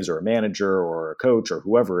executives or a manager or a coach or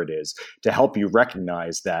whoever it is, to help you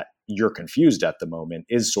recognize that you're confused at the moment,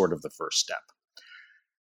 is sort of the first step.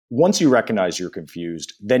 Once you recognize you're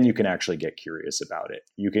confused, then you can actually get curious about it.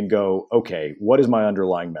 You can go, okay, what is my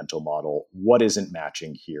underlying mental model? What isn't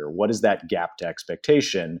matching here? What is that gap to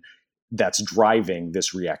expectation that's driving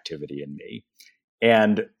this reactivity in me?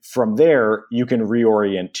 And from there, you can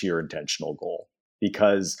reorient to your intentional goal,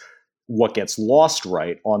 because what gets lost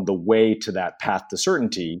right on the way to that path to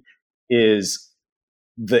certainty is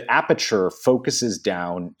the aperture focuses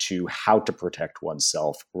down to how to protect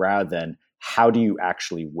oneself rather than how do you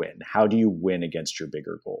actually win? How do you win against your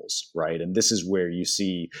bigger goals, right? And this is where you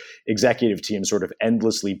see executive teams sort of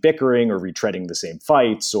endlessly bickering or retreading the same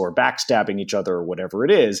fights or backstabbing each other or whatever it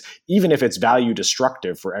is, even if it's value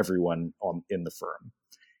destructive for everyone in the firm.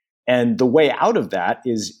 And the way out of that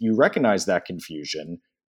is you recognize that confusion,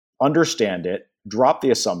 understand it, drop the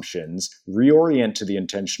assumptions, reorient to the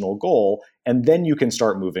intentional goal, and then you can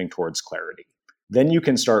start moving towards clarity. Then you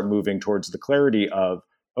can start moving towards the clarity of,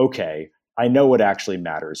 okay, I know what actually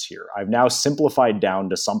matters here. I've now simplified down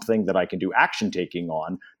to something that I can do action taking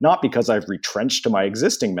on, not because I've retrenched to my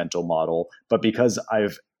existing mental model, but because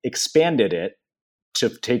I've expanded it to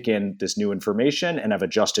take in this new information and I've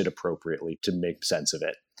adjusted appropriately to make sense of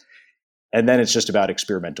it. And then it's just about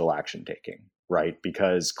experimental action taking, right?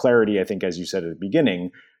 Because clarity, I think, as you said at the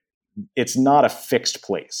beginning, it's not a fixed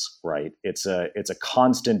place, right? It's a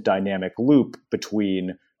constant dynamic loop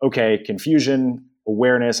between, okay, confusion,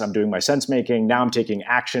 awareness, I'm doing my sense making. Now I'm taking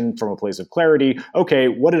action from a place of clarity. Okay,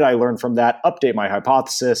 what did I learn from that? Update my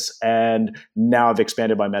hypothesis. And now I've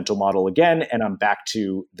expanded my mental model again, and I'm back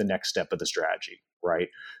to the next step of the strategy, right?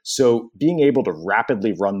 So being able to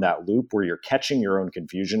rapidly run that loop where you're catching your own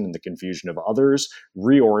confusion and the confusion of others,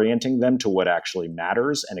 reorienting them to what actually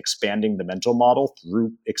matters and expanding the mental model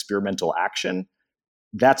through experimental action,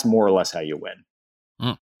 that's more or less how you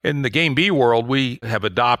win. In the Gameb world, we have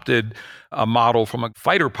adopted a model from a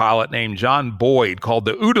fighter pilot named John Boyd called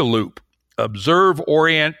the OODA loop: observe,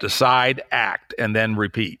 orient, decide, act, and then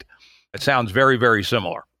repeat. It sounds very, very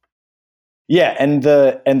similar. Yeah, and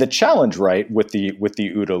the challenge, right, with the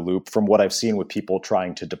OODA loop, from what I've seen with people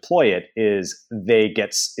trying to deploy it, is they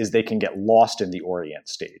can get lost in the orient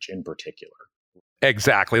stage in particular.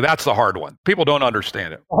 Exactly, that's the hard one. People don't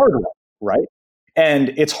understand it. The hard one, right? And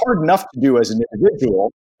it's hard enough to do as an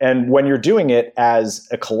individual. And when you're doing it as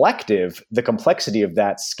a collective, the complexity of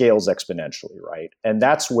that scales exponentially, right? And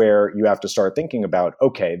that's where you have to start thinking about,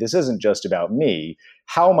 okay, this isn't just about me.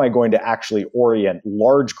 How am I going to actually orient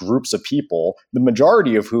large groups of people, the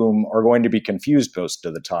majority of whom are going to be confused most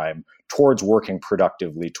of the time, towards working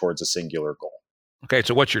productively towards a singular goal? Okay,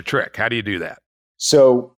 so what's your trick? How do you do that?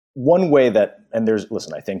 So one way that, and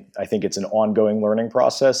I think it's an ongoing learning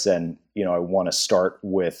process, and I want to start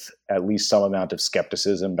with at least some amount of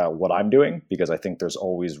skepticism about what I'm doing, because I think there's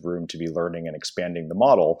always room to be learning and expanding the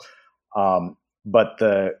model. But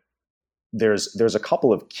there's a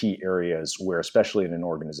couple of key areas where, especially in an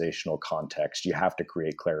organizational context, you have to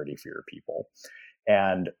create clarity for your people.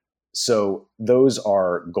 And so those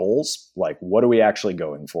are goals, like what are we actually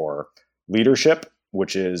going for? Leadership,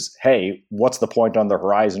 which is, hey, what's the point on the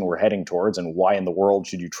horizon we're heading towards, and why in the world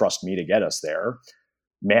should you trust me to get us there?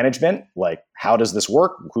 Management, like how does this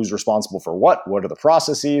work? Who's responsible for what? What are the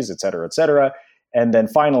processes, et cetera, et cetera. And then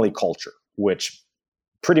finally, culture, which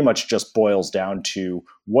pretty much just boils down to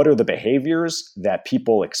what are the behaviors that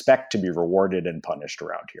people expect to be rewarded and punished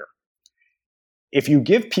around here. If you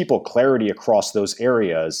give people clarity across those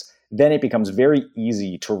areas, then it becomes very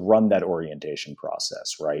easy to run that orientation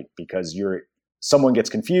process, right? Because someone gets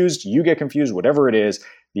confused, you get confused, whatever it is,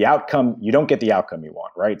 the outcome, you don't get the outcome you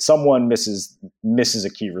want, right? Someone misses a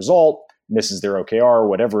key result, misses their OKR,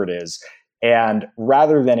 whatever it is. And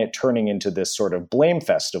rather than it turning into this sort of blame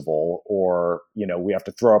festival or, we have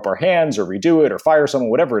to throw up our hands or redo it or fire someone,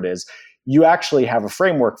 whatever it is, you actually have a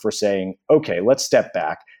framework for saying, okay, let's step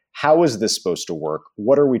back. How is this supposed to work?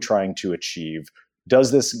 What are we trying to achieve?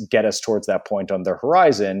 Does this get us towards that point on the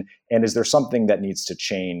horizon? And is there something that needs to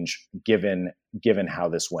change given how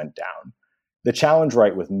this went down? The challenge,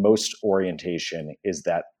 right, with most orientation is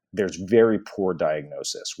that there's very poor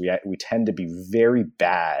diagnosis. We tend to be very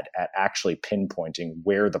bad at actually pinpointing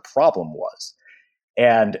where the problem was.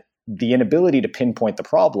 And the inability to pinpoint the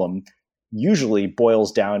problem usually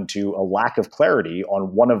boils down to a lack of clarity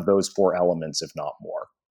on one of those four elements, if not more.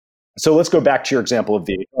 So let's go back to your example of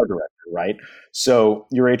the HR director, right? So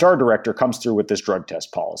your HR director comes through with this drug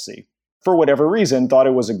test policy. For whatever reason, thought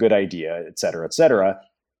it was a good idea, et cetera,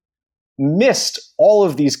 missed all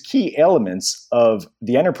of these key elements of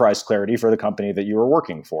the enterprise clarity for the company that you were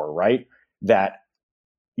working for, right? That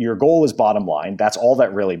your goal is bottom line. That's all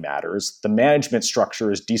that really matters. The management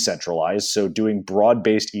structure is decentralized, so doing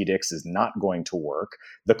broad-based edicts is not going to work.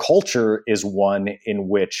 The culture is one in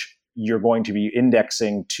which you're going to be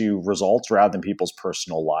indexing to results rather than people's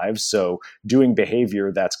personal lives. So doing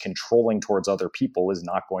behavior that's controlling towards other people is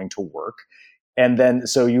not going to work. And then,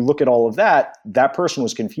 so you look at all of that, that person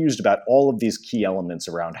was confused about all of these key elements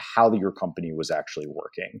around how your company was actually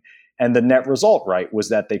working. And the net result, right, was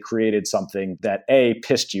that they created something that A,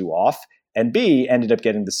 pissed you off, and B, ended up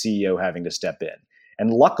getting the CEO having to step in. And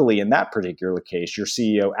luckily, in that particular case, your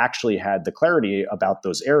CEO actually had the clarity about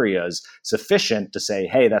those areas sufficient to say,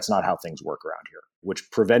 hey, that's not how things work around here, which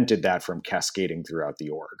prevented that from cascading throughout the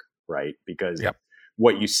org, right? Because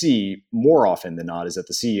what you see more often than not is that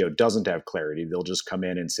the CEO doesn't have clarity. They'll just come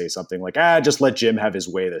in and say something like, just let Jim have his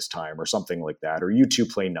way this time, or something like that, or you two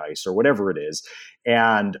play nice, or whatever it is.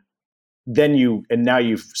 And now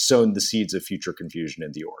you've sown the seeds of future confusion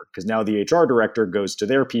in the org, because now the HR director goes to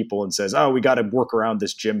their people and says, we got to work around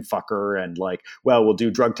this Jim fucker. And we'll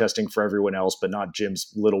do drug testing for everyone else, but not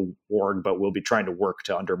Jim's little org, but we'll be trying to work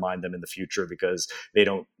to undermine them in the future because they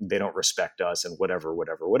don't respect us and whatever.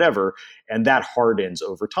 And that hardens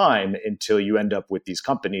over time until you end up with these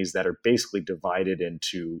companies that are basically divided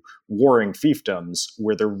into warring fiefdoms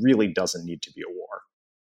where there really doesn't need to be a war.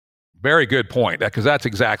 Very good point, because that's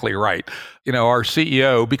exactly right. Our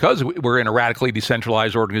CEO, because we're in a radically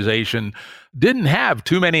decentralized organization, didn't have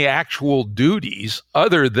too many actual duties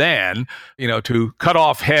other than, to cut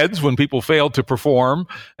off heads when people failed to perform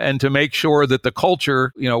and to make sure that the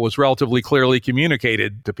culture, was relatively clearly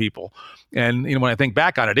communicated to people. And, when I think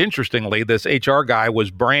back on it, interestingly, this HR guy was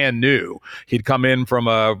brand new. He'd come in from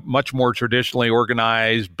a much more traditionally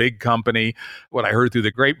organized big company. What I heard through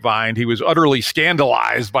the grapevine, he was utterly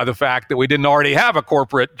scandalized by the fact that we didn't already have a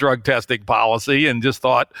corporate drug testing policy and just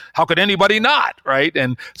thought, how could anybody not, right?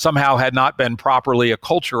 And somehow had not been properly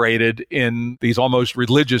acculturated in these almost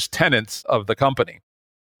religious tenets of the company.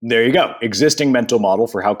 There you go. Existing mental model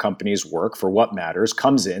for how companies work, for what matters,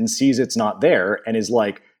 comes in, sees it's not there, and is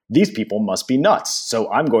like, these people must be nuts.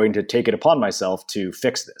 So I'm going to take it upon myself to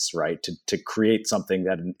fix this, right? To create something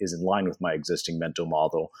that is in line with my existing mental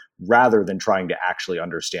model, rather than trying to actually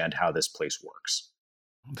understand how this place works.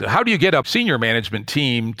 So how do you get a senior management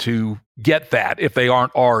team to get that if they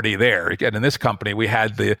aren't already there? Again, in this company, we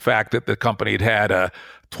had the fact that the company had a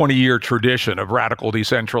 20-year tradition of radical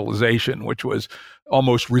decentralization, which was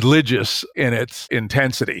almost religious in its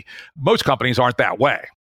intensity. Most companies aren't that way.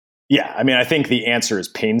 Yeah, I think the answer is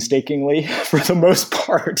painstakingly for the most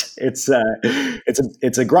part. It's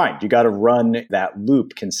a grind. You got to run that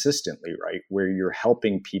loop consistently, right? Where you're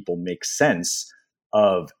helping people make sense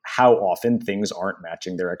of how often things aren't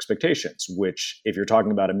matching their expectations, which if you're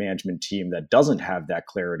talking about a management team that doesn't have that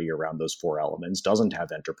clarity around those four elements, doesn't have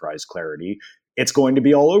enterprise clarity, it's going to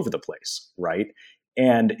be all over the place, right?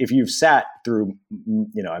 And if you've sat through,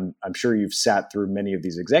 I'm sure you've sat through many of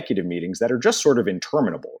these executive meetings that are just sort of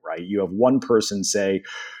interminable, right? You have one person say,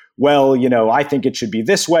 well, I think it should be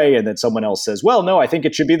this way. And then someone else says, well, no, I think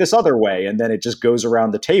it should be this other way. And then it just goes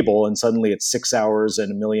around the table and suddenly it's 6 hours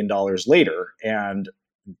and $1 million later. And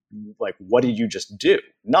what did you just do?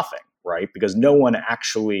 Nothing, right? Because no one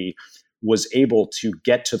actually was able to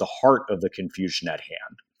get to the heart of the confusion at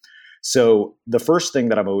hand. So the first thing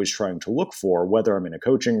that I'm always trying to look for, whether I'm in a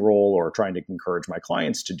coaching role or trying to encourage my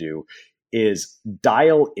clients to do, is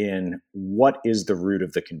dial in what is the root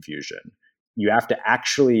of the confusion. You have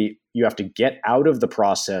to get out of the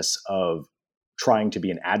process of trying to be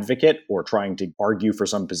an advocate or trying to argue for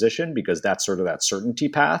some position, because that's sort of that certainty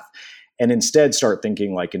path, and instead start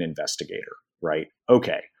thinking like an investigator, right?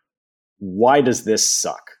 Okay, why does this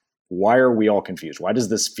suck? Why are we all confused? Why does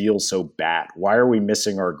this feel so bad? Why are we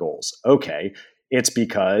missing our goals? Okay, it's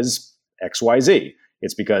because XYZ.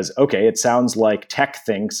 It's because, okay, it sounds like tech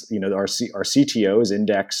thinks, our CTO is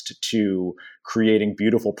indexed to creating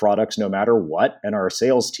beautiful products no matter what, and our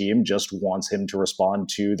sales team just wants him to respond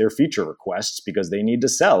to their feature requests because they need to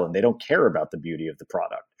sell and they don't care about the beauty of the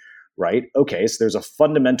product, right? Okay, so there's a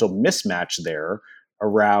fundamental mismatch there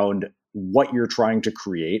around what you're trying to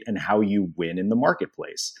create and how you win in the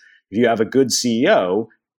marketplace. If you have a good CEO,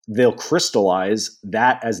 they'll crystallize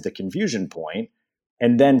that as the confusion point,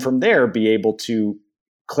 and then from there be able to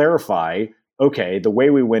clarify, okay, the way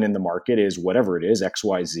we win in the market is whatever it is,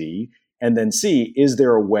 XYZ, and then see, is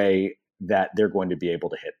there a way that they're going to be able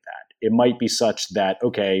to hit that? It might be such that,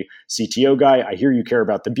 okay, CTO guy, I hear you care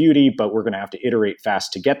about the beauty, but we're going to have to iterate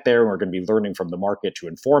fast to get there. And we're going to be learning from the market to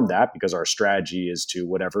inform that, because our strategy is to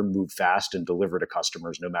move fast and deliver to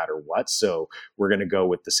customers no matter what. So we're going to go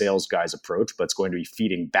with the sales guy's approach, but it's going to be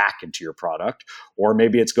feeding back into your product. Or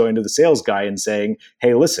maybe it's going to the sales guy and saying,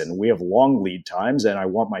 hey, listen, we have long lead times and I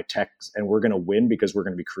want my tech, and we're going to win because we're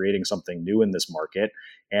going to be creating something new in this market.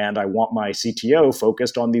 And I want my CTO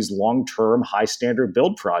focused on these long-term, high-standard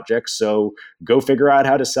build projects. So go figure out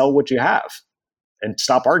how to sell what you have and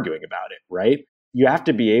stop arguing about it, right? You have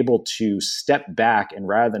to be able to step back and,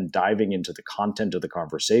 rather than diving into the content of the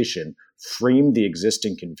conversation, frame the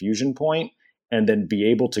existing confusion point and then be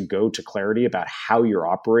able to go to clarity about how you're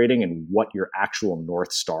operating and what your actual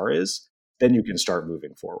North Star is. Then you can start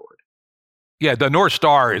moving forward. Yeah, the North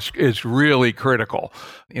Star is really critical.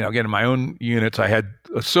 Again, in my own units, I had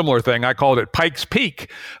a similar thing. I called it Pikes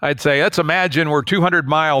Peak. I'd say, let's imagine we're 200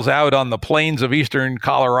 miles out on the plains of eastern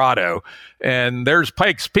Colorado, and there's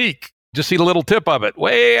Pikes Peak. Just see the little tip of it,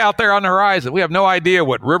 way out there on the horizon. We have no idea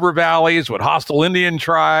what river valleys, what hostile Indian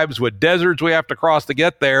tribes, what deserts we have to cross to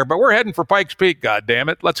get there, but we're heading for Pikes Peak,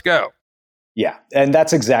 goddammit. Let's go. Yeah, and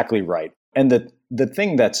that's exactly right. And the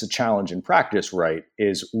thing that's a challenge in practice, right,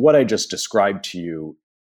 is what I just described to you.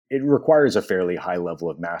 It requires a fairly high level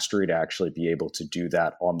of mastery to actually be able to do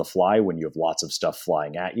that on the fly when you have lots of stuff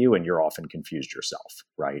flying at you and you're often confused yourself,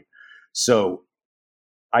 right? So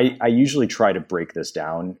I usually try to break this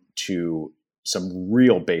down to some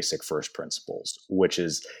real basic first principles, which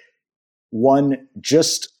is, one,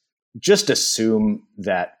 just assume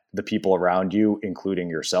that the people around you, including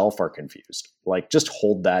yourself, are confused. Like, just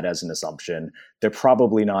hold that as an assumption. They're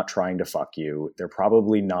probably not trying to fuck you. They're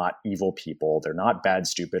probably not evil people. They're not bad,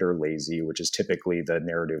 stupid, or lazy, which is typically the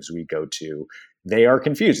narratives we go to. They are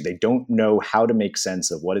confused. They don't know how to make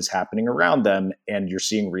sense of what is happening around them. And you're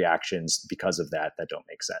seeing reactions because of that don't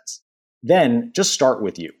make sense. Then just start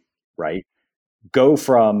with you, right? Go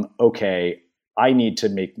from, okay, I need to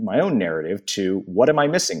make my own narrative, to what am I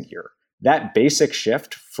missing here? That basic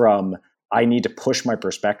shift from I need to push my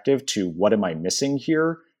perspective to what am I missing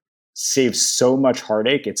here saves so much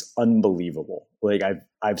heartache. It's unbelievable. Like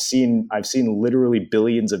I've seen literally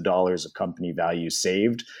billions of dollars of company value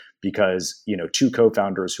saved because, two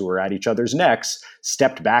co-founders who were at each other's necks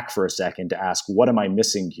stepped back for a second to ask, what am I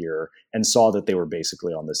missing here? And saw that they were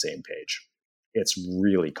basically on the same page. It's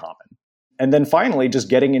really common. And then finally, just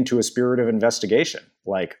getting into a spirit of investigation.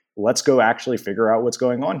 Like, let's go actually figure out what's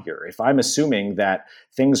going on here. If I'm assuming that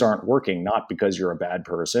things aren't working, not because you're a bad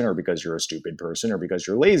person or because you're a stupid person or because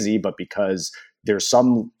you're lazy, but because there's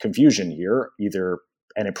some confusion here,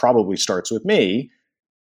 and it probably starts with me,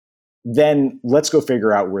 then let's go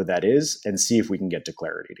figure out where that is and see if we can get to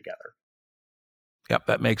clarity together. Yep,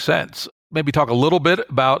 that makes sense. Maybe talk a little bit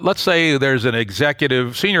about, let's say there's an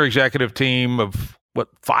senior executive team of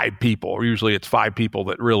 5 people, or usually it's 5 people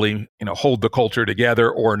that really, hold the culture together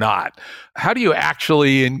or not. How do you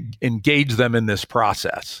actually engage them in this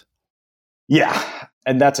process? Yeah.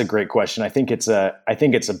 And that's a great question. I think it's a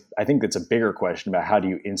bigger question about how do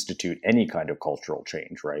you institute any kind of cultural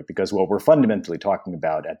change, right? Because what we're fundamentally talking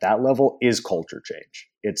about at that level is culture change.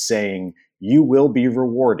 It's saying you will be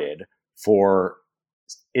rewarded for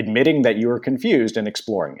admitting that you are confused and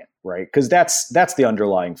exploring it, right? Because that's the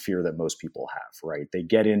underlying fear that most people have, right? They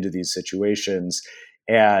get into these situations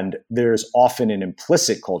and there's often an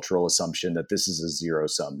implicit cultural assumption that this is a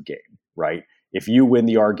zero-sum game, right? If you win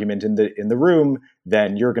the argument in the room,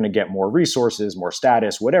 then you're going to get more resources, more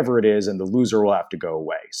status, whatever it is, and the loser will have to go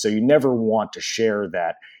away. So you never want to share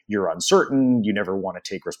that you're uncertain. You never want to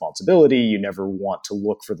take responsibility. You never want to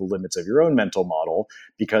look for the limits of your own mental model,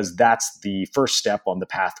 because that's the first step on the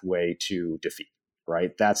pathway to defeat,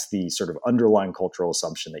 right? That's the sort of underlying cultural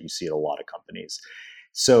assumption that you see at a lot of companies.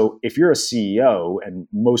 So if you're a CEO, and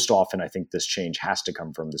most often I think this change has to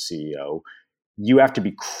come from the CEO, you have to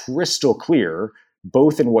be crystal clear,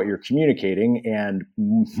 both in what you're communicating and,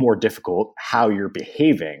 more difficult, how you're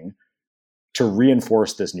behaving to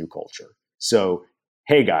reinforce this new culture. So,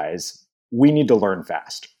 hey guys, we need to learn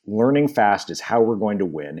fast. Learning fast is how we're going to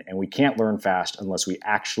win, and we can't learn fast unless we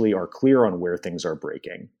actually are clear on where things are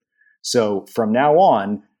breaking. So from now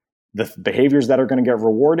on, the behaviors that are going to get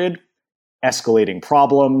rewarded: escalating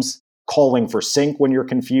problems, calling for sync when you're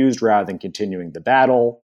confused rather than continuing the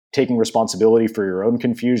battle, taking responsibility for your own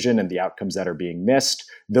confusion and the outcomes that are being missed.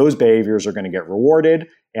 Those behaviors are going to get rewarded.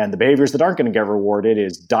 And the behaviors that aren't going to get rewarded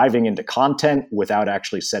is diving into content without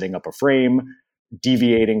actually setting up a frame,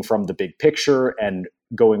 deviating from the big picture and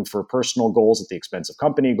going for personal goals at the expense of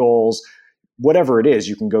company goals. Whatever it is,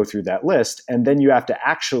 you can go through that list, and then you have to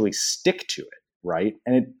actually stick to it, right?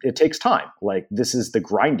 And it takes time. Like, this is the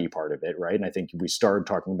grindy part of it, right? And I think we started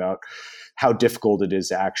talking about how difficult it is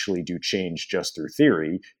to actually do change just through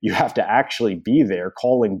theory. You have to actually be there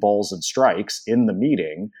calling balls and strikes in the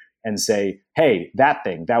meeting and say, hey, that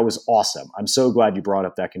thing, that was awesome. I'm so glad you brought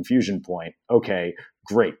up that confusion point. Okay,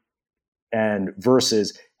 great. And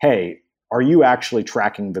versus, hey, are you actually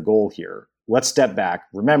tracking the goal here? Let's step back.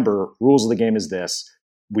 Remember, rules of the game is this.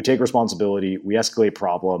 We take responsibility, we escalate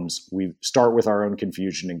problems, we start with our own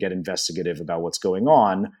confusion and get investigative about what's going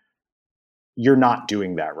on. You're not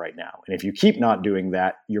doing that right now. And if you keep not doing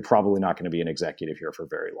that, you're probably not going to be an executive here for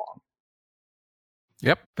very long.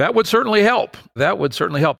 Yep. That would certainly help. That would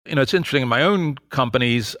certainly help. You know, it's interesting. In my own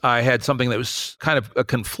companies, I had something that was kind of a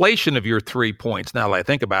conflation of your 3 points, now that I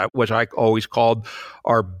think about it, which I always called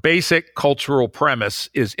our basic cultural premise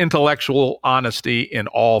is intellectual honesty in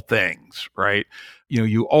all things, right? You know,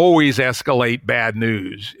 you always escalate bad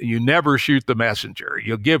news. You never shoot the messenger.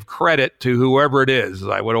 You give credit to whoever it is.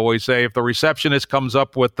 I would always say, if the receptionist comes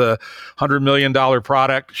up with the $100 million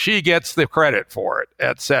product, she gets the credit for it,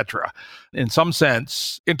 etc. In some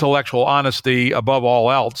sense, intellectual honesty above all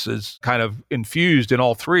else is kind of infused in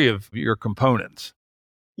all three of your components.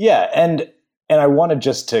 Yeah, and I wanted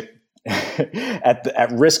just to, at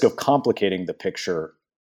risk of complicating the picture,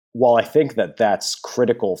 while I think that that's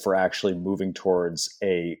critical for actually moving towards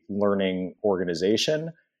a learning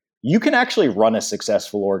organization, you can actually run a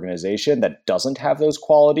successful organization that doesn't have those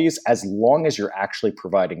qualities as long as you're actually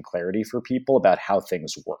providing clarity for people about how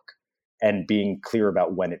things work and being clear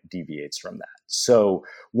about when it deviates from that. So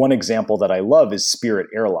one example that I love is Spirit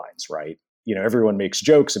Airlines, right? You know, everyone makes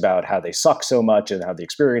jokes about how they suck so much and how the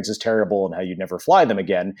experience is terrible and how you'd never fly them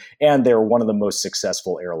again. And they're one of the most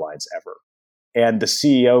successful airlines ever. And the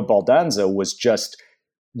CEO, Baldanza, was just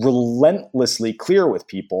relentlessly clear with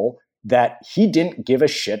people that he didn't give a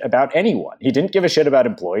shit about anyone. He didn't give a shit about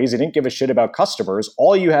employees. He didn't give a shit about customers.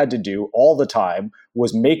 All you had to do all the time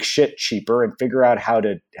was make shit cheaper and figure out how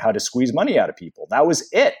to squeeze money out of people. That was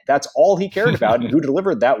it. That's all he cared about. And who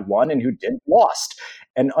delivered that won and who didn't lost.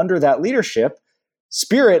 And under that leadership,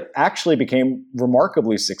 Spirit actually became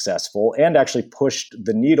remarkably successful and actually pushed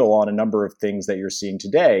the needle on a number of things that you're seeing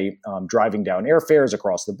today, driving down airfares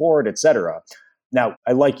across the board, et cetera. Now,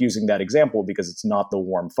 I like using that example because it's not the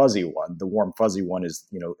warm, fuzzy one. The warm, fuzzy one is,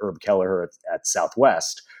 Herb Kelleher at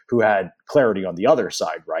Southwest, who had clarity on the other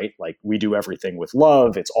side, right? Like, we do everything with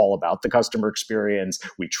love. It's all about the customer experience.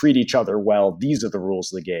 We treat each other well. These are the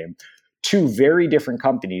rules of the game. Two very different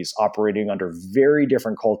companies operating under very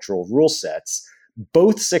different cultural rule sets,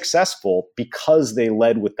 both successful because they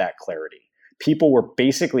led with that clarity. People were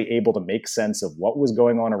basically able to make sense of what was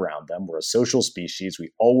going on around them. We're a social species.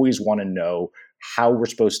 We always want to know how we're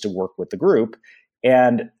supposed to work with the group.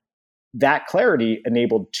 And that clarity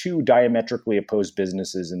enabled two diametrically opposed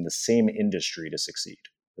businesses in the same industry to succeed,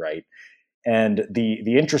 right? And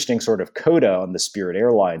the interesting sort of coda on the Spirit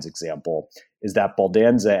Airlines example is that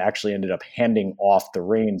Baldanza actually ended up handing off the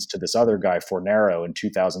reins to this other guy, Fornaro, in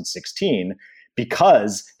 2016,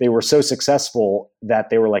 because they were so successful that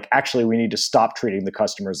they were like, actually, we need to stop treating the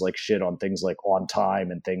customers like shit on things like on time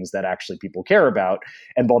and things that actually people care about.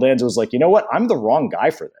 And Baldanza was like, you know what? I'm the wrong guy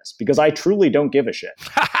for this because I truly don't give a shit.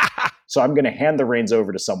 So I'm going to hand the reins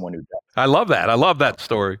over to someone who does. I love that. I love that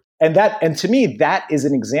story. And to me, that is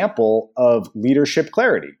an example of leadership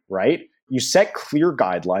clarity, right? You set clear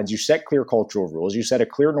guidelines, you set clear cultural rules, you set a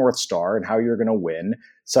clear North Star and how you're going to win.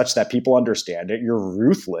 such that people understand it. You're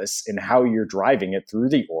ruthless in how you're driving it through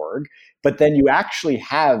the org, but then you actually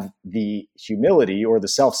have the humility or the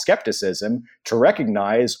self-skepticism to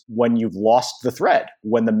recognize when you've lost the thread,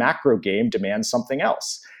 when the macro game demands something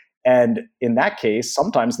else. And in that case,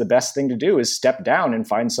 sometimes the best thing to do is step down and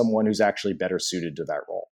find someone who's actually better suited to that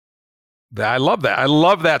role. I love that. I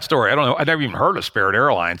love that story. I don't know. I never even heard of Spirit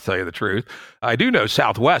Airlines, to tell you the truth. I do know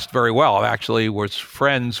Southwest very well. I actually was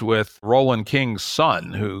friends with Roland King's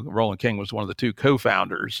son, who Roland King was one of the two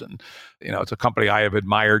co-founders. And, it's a company I have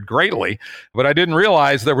admired greatly. But I didn't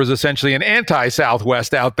realize there was essentially an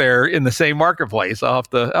anti-Southwest out there in the same marketplace. I'll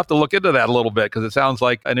have to look into that a little bit because it sounds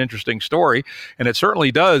like an interesting story. And it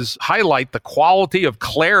certainly does highlight the quality of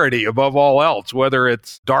clarity above all else, whether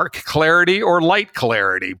it's dark clarity or light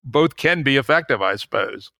clarity. Both can be effective, I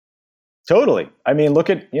suppose. Totally. I mean,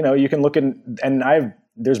 look at, you can look in, and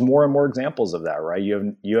there's more and more examples of that, right?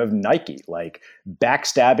 You have Nike, like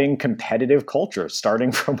backstabbing competitive culture,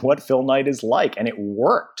 starting from what Phil Knight is like. And it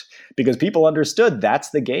worked because people understood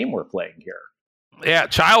that's the game we're playing here. Yeah.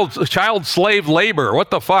 Child slave labor.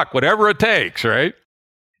 What the fuck? Whatever it takes, right?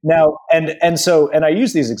 Now, and I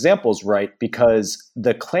use these examples, right, because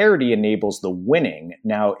the clarity enables the winning.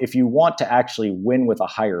 Now, if you want to actually win with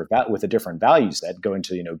a different value set, go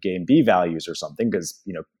into, Gameb values or something, because,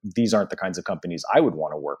 these aren't the kinds of companies I would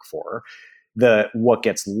want to work for. What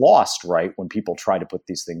gets lost, right, when people try to put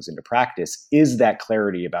these things into practice is that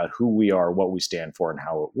clarity about who we are, what we stand for, and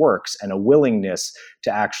how it works, and a willingness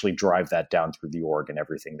to actually drive that down through the org and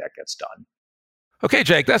everything that gets done. Okay,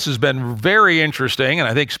 Jake, this has been very interesting and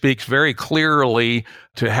I think speaks very clearly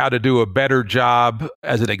to how to do a better job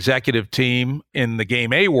as an executive team in the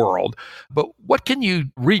Game A world. But what can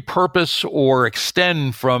you repurpose or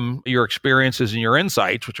extend from your experiences and your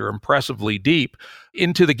insights, which are impressively deep,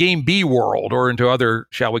 into the Game B world or into other,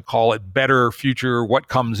 shall we call it, better future, what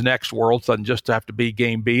comes next world? It doesn't just have to be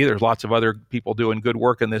Game B. There's lots of other people doing good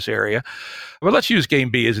work in this area. But let's use Game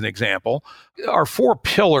B as an example. Our 4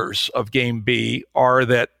 pillars of Game B are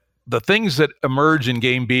that the things that emerge in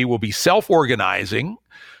Game B will be self-organizing,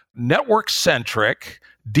 network-centric,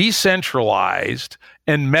 decentralized,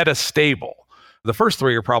 and metastable. The first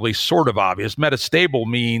 3 are probably sort of obvious. Metastable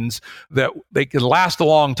means that they can last a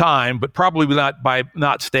long time, but probably not by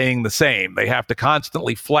not staying the same. They have to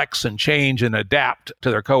constantly flex and change and adapt to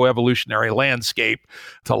their co-evolutionary landscape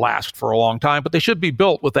to last for a long time. But they should be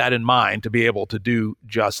built with that in mind to be able to do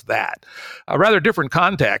just that. A rather different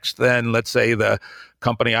context than, let's say, the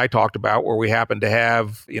company I talked about where we happened to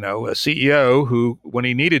have, a CEO who, when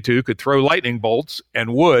he needed to, could throw lightning bolts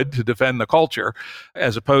and would to defend the culture,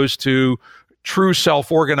 as opposed to true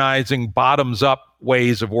self-organizing, bottoms-up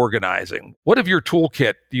ways of organizing. What of your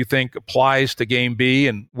toolkit do you think applies to Game B,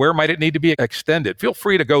 and where might it need to be extended? Feel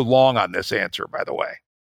free to go long on this answer, by the way.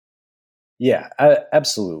 Yeah,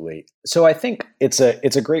 absolutely. So I think it's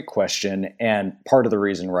a great question, and part of the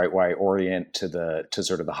reason, right, why I orient to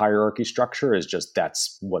sort of the hierarchy structure is just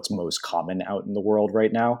that's what's most common out in the world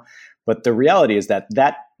right now. But the reality is that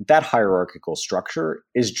hierarchical structure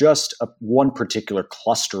is just one particular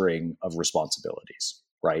clustering of responsibilities,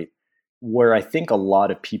 right? Where I think a lot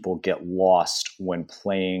of people get lost when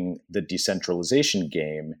playing the decentralization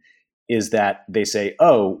game is that they say,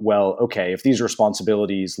 oh, well, okay, if these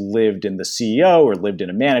responsibilities lived in the CEO or lived in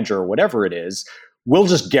a manager or whatever it is, we'll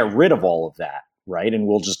just get rid of all of that, right? And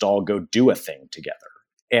we'll just all go do a thing together.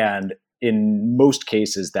 And in most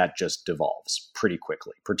cases, that just devolves pretty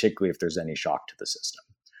quickly, particularly if there's any shock to the system.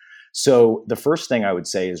 So the first thing I would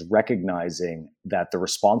say is recognizing that the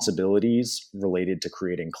responsibilities related to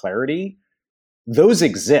creating clarity, those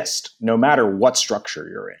exist no matter what structure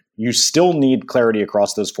you're in. You still need clarity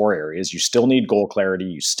across those 4 areas. You still need goal clarity.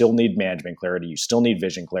 You still need management clarity. You still need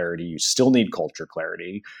vision clarity. You still need culture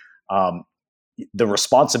clarity. The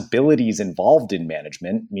responsibilities involved in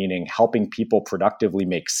management, meaning helping people productively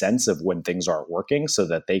make sense of when things aren't working so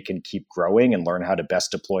that they can keep growing and learn how to best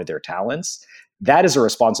deploy their talents, that is a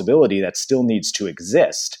responsibility that still needs to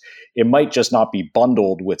exist. It might just not be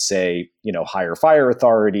bundled with, say, higher fire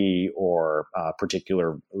authority or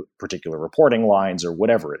particular reporting lines or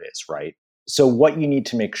whatever it is, right? So what you need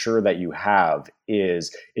to make sure that you have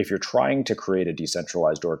is, if you're trying to create a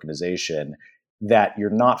decentralized organization, that you're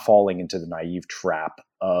not falling into the naive trap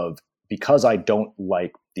of, because I don't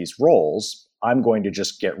like these roles, I'm going to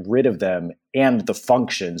just get rid of them and the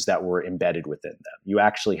functions that were embedded within them. You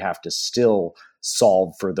actually have to still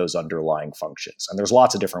solve for those underlying functions. And there's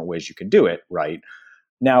lots of different ways you can do it, right?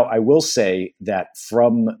 Now, I will say that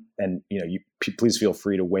please feel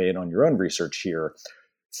free to weigh in on your own research here.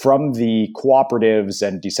 From the cooperatives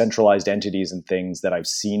and decentralized entities and things that I've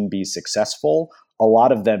seen be successful, a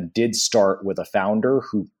lot of them did start with a founder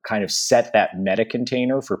who kind of set that meta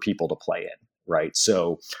container for people to play in, right?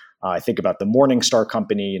 So I think about the Morningstar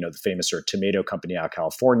company, the famous tomato company out of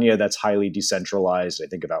California that's highly decentralized. I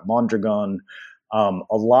think about Mondragon. A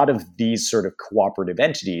lot of these sort of cooperative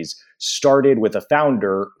entities started with a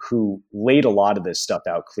founder who laid a lot of this stuff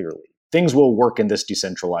out clearly. Things will work in this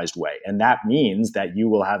decentralized way. And that means that you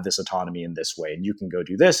will have this autonomy in this way. And you can go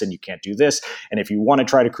do this and you can't do this. And if you want to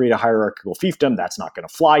try to create a hierarchical fiefdom, that's not going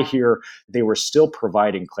to fly here. They were still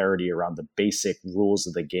providing clarity around the basic rules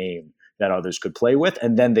of the game that others could play with.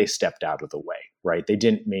 And then they stepped out of the way, right? They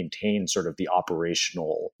didn't maintain sort of the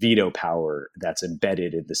operational veto power that's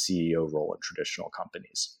embedded in the CEO role in traditional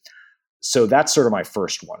companies. So that's sort of my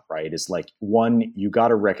first one, right? Is like, one, you got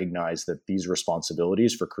to recognize that these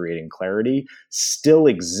responsibilities for creating clarity still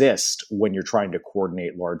exist when you're trying to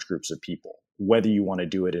coordinate large groups of people, whether you want to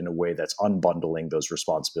do it in a way that's unbundling those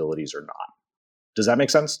responsibilities or not. Does that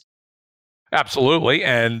make sense? Absolutely.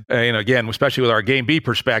 And again, especially with our Gameb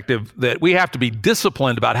perspective, that we have to be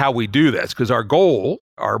disciplined about how we do this, because our goal,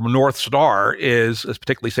 our North Star is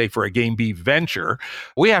particularly say for a Gameb venture,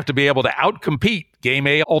 we have to be able to outcompete Game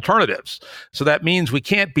A alternatives. So that means we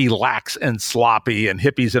can't be lax and sloppy and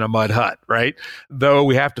hippies in a mud hut, right? Though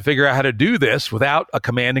we have to figure out how to do this without a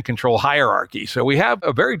command and control hierarchy. So we have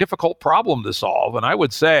a very difficult problem to solve. And I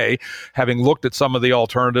would say, having looked at some of the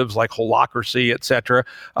alternatives like holacracy, et cetera,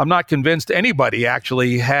 I'm not convinced anybody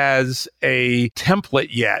actually has a template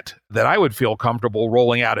yet that I would feel comfortable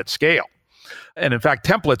rolling out at scale. And in fact,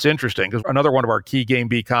 template's interesting because another one of our key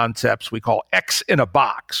Gameb concepts we call X in a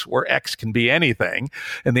box, where X can be anything.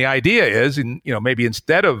 And the idea is, maybe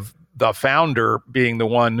instead of the founder being the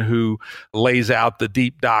one who lays out the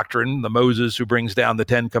deep doctrine, the Moses who brings down the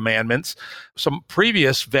 10 commandments, some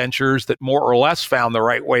previous ventures that more or less found the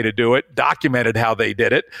right way to do it, documented how they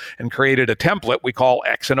did it, and created a template we call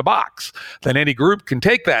X in a box. Then any group can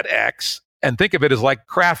take that X and think of it as like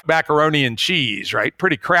Kraft macaroni and cheese, right?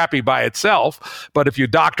 Pretty crappy by itself. But if you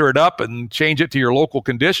doctor it up and change it to your local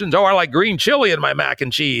conditions, I like green chili in my mac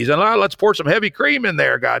and cheese. And let's pour some heavy cream in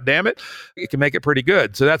there, God damn it. You can make it pretty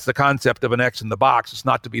good. So that's the concept of an X in the box. It's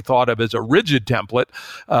not to be thought of as a rigid template,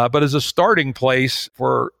 but as a starting place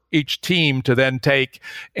for each team to then take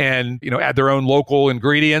and, add their own local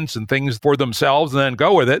ingredients and things for themselves and then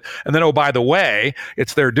go with it. And then, oh, by the way,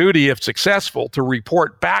 it's their duty, if successful, to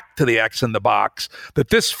report back to the X in the box that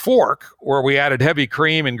this fork, where we added heavy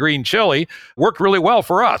cream and green chili, worked really well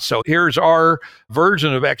for us. So here's our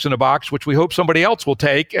version of X in a box, which we hope somebody else will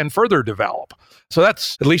take and further develop. So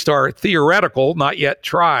that's at least our theoretical, not yet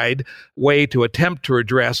tried way to attempt to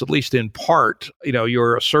address, at least in part,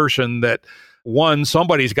 your assertion that one,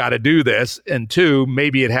 somebody's got to do this, and two,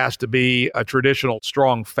 maybe it has to be a traditional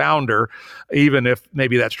strong founder, even if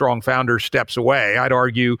maybe that strong founder steps away. I'd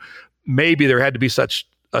argue maybe there had to be such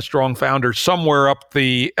a strong founder somewhere up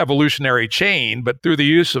the evolutionary chain, but through the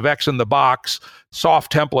use of X in the box,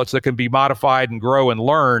 soft templates that can be modified and grow and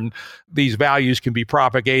learn, these values can be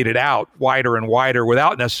propagated out wider and wider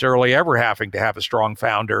without necessarily ever having to have a strong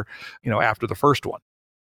founder, after the first one.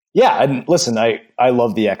 Yeah, and listen, I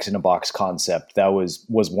love the X in a box concept. That was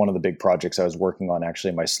one of the big projects I was working on actually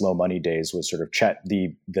in my slow money days, was sort of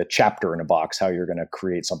the chapter in a box, how you're going to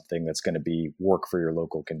create something that's going to be work for your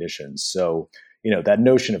local conditions. So, that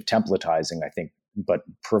notion of templatizing, I think, but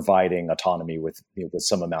providing autonomy with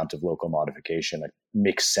some amount of local modification, it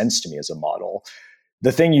makes sense to me as a model.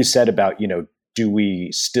 The thing you said about, do we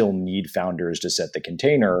still need founders to set the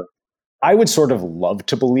container? I would sort of love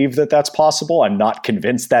to believe that that's possible. I'm not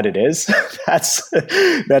convinced that it is.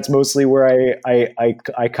 That's mostly where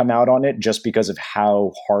I come out on it, just because of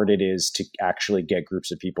how hard it is to actually get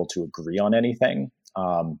groups of people to agree on anything,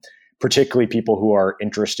 particularly people who are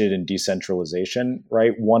interested in decentralization,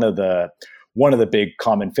 right? One of the big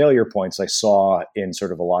common failure points I saw in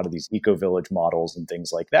sort of a lot of these eco-village models and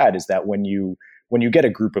things like that is that when you get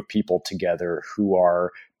a group of people together who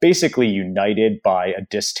are basically united by a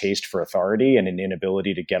distaste for authority and an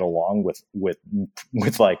inability to get along with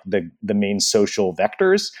like the main social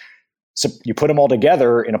vectors, so you put them all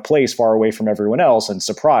together in a place far away from everyone else, and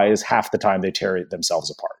surprise, half the time they tear themselves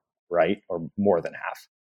apart, right? Or more than half.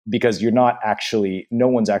 Because no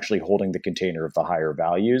one's actually holding the container of the higher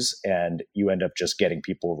values, and you end up just getting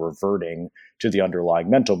people reverting to the underlying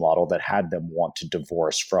mental model that had them want to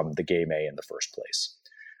divorce from the Game A in the first place.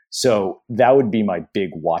 So that would be my big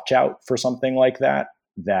watch out for something like that,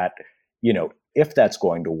 if that's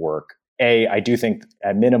going to work, I do think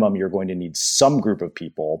at minimum, you're going to need some group of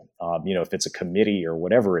people, if it's a committee or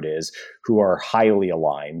whatever it is, who are highly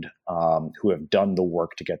aligned, who have done the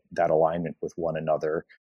work to get that alignment with one another.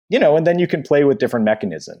 and then you can play with different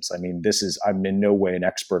mechanisms. I mean, I'm in no way an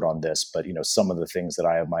expert on this, but, some of the things that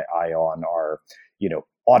I have my eye on are,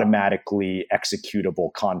 automatically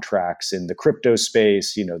executable contracts in the crypto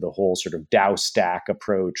space, the whole sort of DAO stack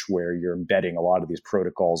approach where you're embedding a lot of these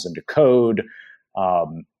protocols into code,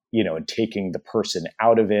 and taking the person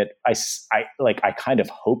out of it. I kind of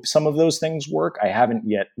hope some of those things work. I haven't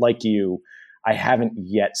yet, like you, I haven't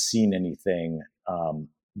yet seen anything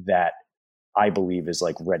that I believe is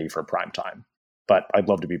like ready for prime time, but I'd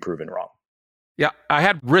love to be proven wrong. Yeah, I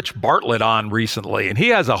had Rich Bartlett on recently, and he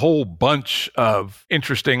has a whole bunch of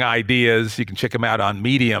interesting ideas. You can check him out on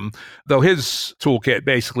Medium, though his toolkit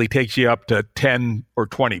basically takes you up to 10 or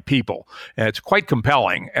 20 people. And it's quite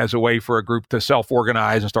compelling as a way for a group to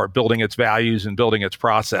self-organize and start building its values and building its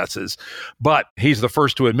processes. But he's the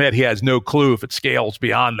first to admit he has no clue if it scales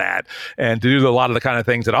beyond that. And to do a lot of the kind of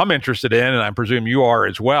things that I'm interested in, and I presume you are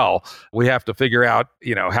as well, we have to figure out,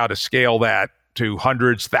 how to scale that to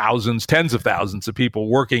hundreds, thousands, tens of thousands of people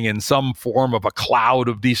working in some form of a cloud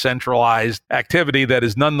of decentralized activity that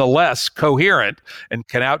is nonetheless coherent and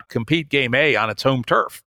can outcompete Gameb on its home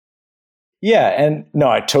turf. Yeah, and no,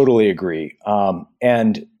 I totally agree.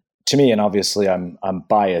 And to me, and obviously I'm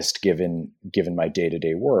biased given my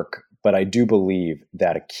day-to-day work, but I do believe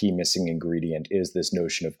that a key missing ingredient is this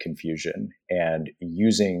notion of confusion and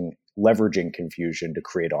leveraging confusion to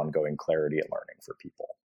create ongoing clarity and learning for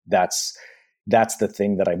people. That's the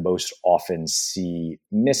thing that I most often see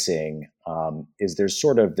missing, is there's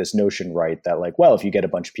sort of this notion, right, that like, well, if you get a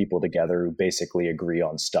bunch of people together who basically agree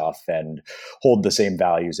on stuff and hold the same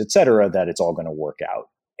values, et cetera, that it's all going to work out.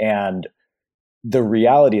 And the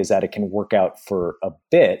reality is that it can work out for a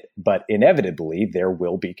bit, but inevitably there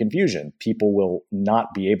will be confusion. People will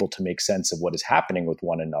not be able to make sense of what is happening with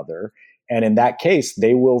one another. And in that case,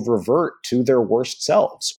 they will revert to their worst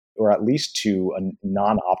selves, or at least to a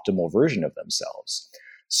non-optimal version of themselves.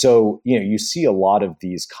 So, you see a lot of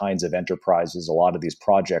these kinds of enterprises, a lot of these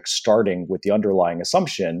projects starting with the underlying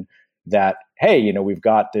assumption that, hey, we've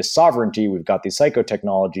got this sovereignty, we've got these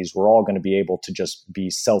psychotechnologies, we're all going to be able to just be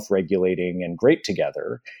self-regulating and great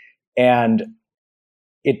together. And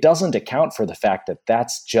it doesn't account for the fact that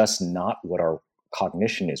that's just not what our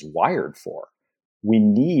cognition is wired for. We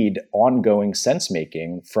need ongoing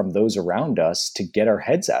sense-making from those around us to get our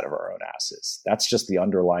heads out of our own asses. That's just the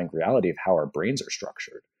underlying reality of how our brains are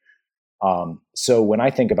structured. So when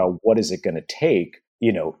I think about what is it going to take,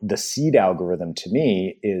 the seed algorithm to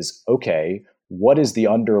me is, okay, what is the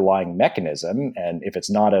underlying mechanism? And if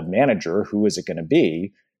it's not a manager, who is it going to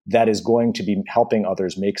be that is going to be helping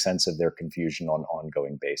others make sense of their confusion on an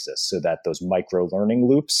ongoing basis, so that those micro learning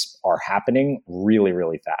loops are happening really,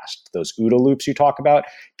 really fast. Those OODA loops you talk about,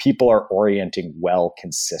 people are orienting well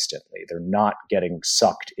consistently. They're not getting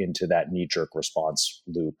sucked into that knee-jerk response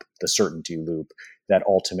loop, the certainty loop that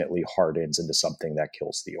ultimately hardens into something that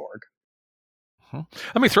kills the org.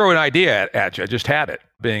 Let me throw an idea at you. I just had it.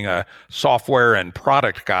 Being a software and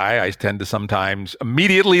product guy, I tend to sometimes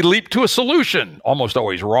immediately leap to a solution. Almost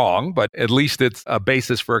always wrong, but at least it's a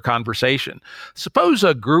basis for a conversation. Suppose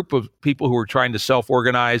a group of people who are trying to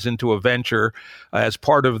self-organize into a venture as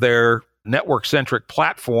part of their network-centric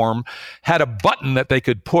platform had a button that they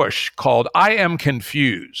could push called I am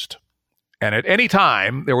confused. And at any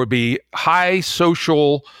time, there would be high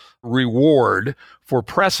social reward for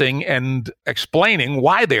pressing and explaining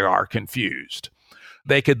why they are confused.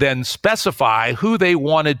 They could then specify who they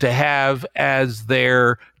wanted to have as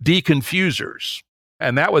their deconfusers.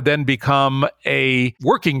 And that would then become a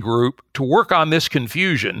working group to work on this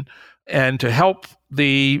confusion and to help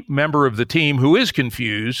the member of the team who is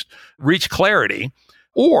confused reach clarity,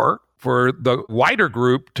 or for the wider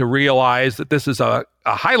group to realize that this is a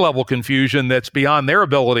high-level confusion that's beyond their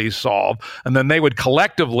ability to solve, and then they would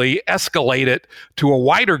collectively escalate it to a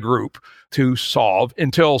wider group to solve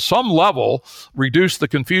until some level reduce the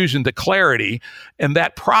confusion to clarity, and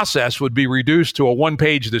that process would be reduced to a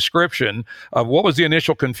one-page description of what was the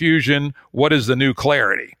initial confusion, what is the new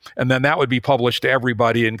clarity, and then that would be published to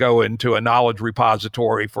everybody and go into a knowledge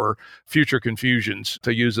repository for future confusions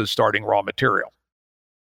to use as starting raw material.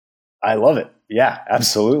 I love it. Yeah,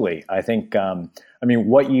 absolutely. I think,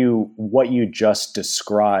 what you just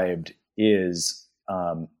described is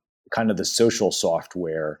kind of the social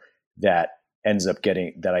software that I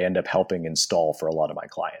end up helping install for a lot of my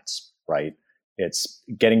clients, right? It's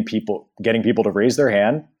getting people to raise their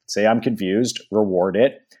hand, say, I'm confused, reward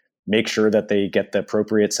it, make sure that they get the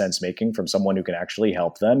appropriate sense making from someone who can actually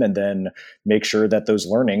help them, and then make sure that those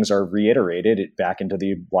learnings are reiterated back into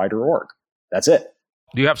the wider org. That's it.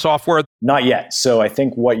 Do you have software? Not yet. So I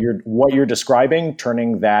think what you're describing,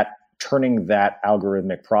 turning that turning that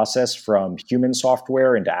algorithmic process from human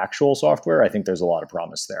software into actual software, I think there's a lot of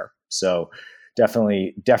promise there. So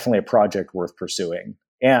definitely a project worth pursuing.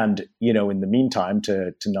 And, in the meantime,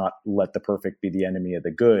 to not let the perfect be the enemy of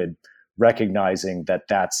the good, recognizing that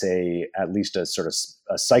that's at least a sort of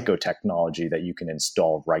a psychotechnology that you can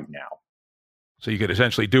install right now. So you could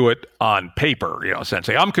essentially do it on paper,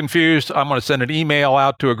 essentially. I'm confused. I'm going to send an email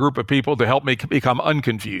out to a group of people to help me become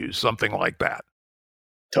unconfused, something like that.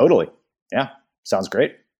 Totally. Yeah. Sounds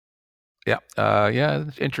great. Yeah.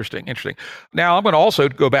 Interesting. Now, I'm going to also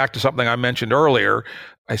go back to something I mentioned earlier.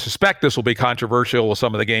 I suspect this will be controversial with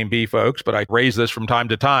some of the Gameb folks, but I raise this from time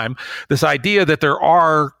to time. This idea that there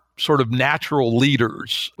are sort of natural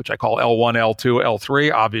leaders, which I call L1, L2,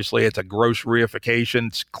 L3. Obviously, it's a gross reification.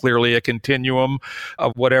 It's clearly a continuum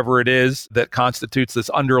of whatever it is that constitutes this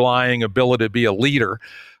underlying ability to be a leader.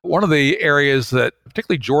 One of the areas that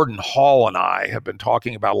particularly Jordan Hall and I have been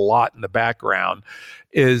talking about a lot in the background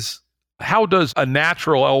is how does a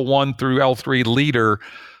natural L1 through L3 leader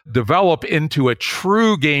develop into a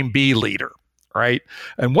true Gameb leader? Right?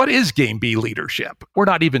 And what is Gameb leadership? We're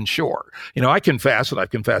not even sure. I confess, and I've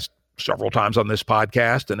confessed several times on this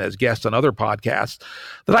podcast and as guests on other podcasts,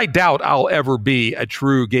 that I doubt I'll ever be a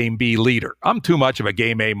true Gameb leader. I'm too much of a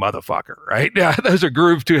Game A motherfucker, right? Yeah, those are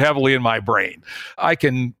grooved too heavily in my brain. I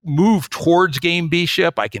can move towards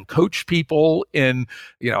Gameb-ship. I can coach people in,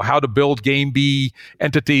 how to build Gameb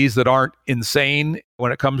entities that aren't insane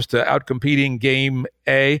when it comes to outcompeting Game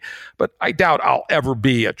A, but I doubt I'll ever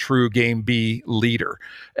be a true Gameb leader.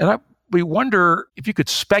 And we wonder if you could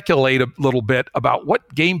speculate a little bit about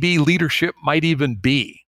what Gameb leadership might even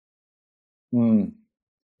be.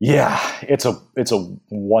 Yeah, it's a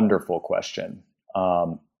wonderful question.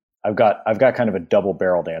 I've got kind of a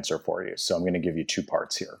double-barreled answer for you, so I'm going to give you two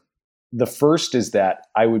parts here. The first is that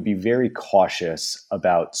I would be very cautious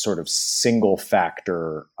about sort of single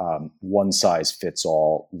factor,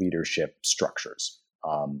 one-size-fits-all leadership structures.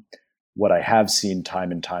 What I have seen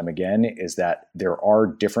time and time again is that there are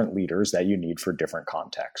different leaders that you need for different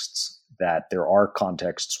contexts, that there are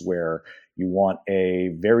contexts where you want a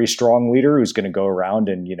very strong leader who's going to go around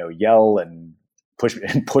and, yell and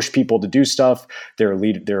push people to do stuff. There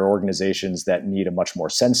are organizations that need a much more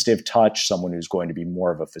sensitive touch, someone who's going to be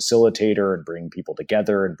more of a facilitator and bring people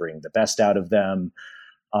together and bring the best out of them.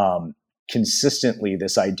 Consistently,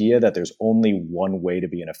 this idea that there's only one way to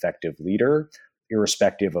be an effective leader,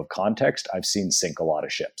 irrespective of context, I've seen sink a lot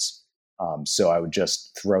of ships. So I would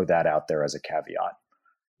just throw that out there as a caveat.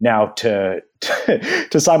 Now, to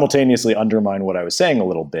simultaneously undermine what I was saying a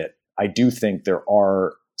little bit, I do think there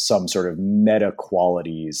are some sort of meta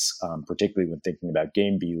qualities, particularly when thinking about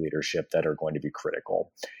Gameb leadership, that are going to be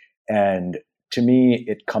critical. And to me,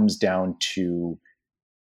 it comes down to,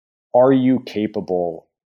 are you capable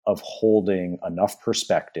of holding enough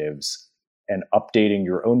perspectives and updating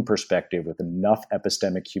your own perspective with enough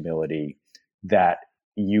epistemic humility that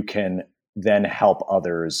you can then help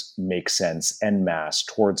others make sense en masse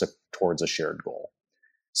towards a shared goal?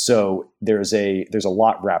 So there's a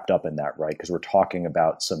lot wrapped up in that, right? Because we're talking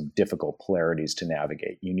about some difficult polarities to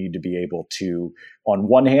navigate. You need to be able to, on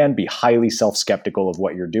one hand, be highly self-skeptical of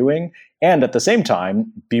what you're doing, and at the same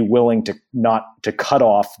time, be willing to not to cut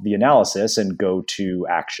off the analysis and go to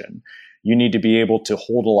action. You need to be able to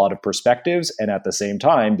hold a lot of perspectives and at the same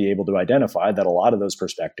time be able to identify that a lot of those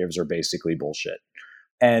perspectives are basically bullshit.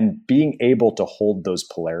 And being able to hold those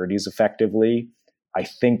polarities effectively, I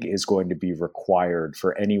think, is going to be required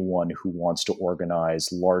for anyone who wants to organize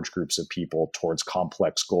large groups of people towards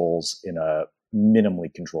complex goals in a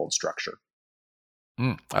minimally controlled structure.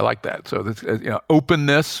 I like that. So this,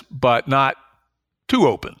 openness, but not too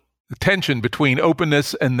open. The tension between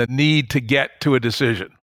openness and the need to get to a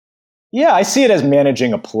decision. Yeah, I see it as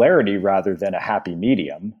managing a polarity rather than a happy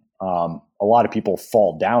medium. A lot of people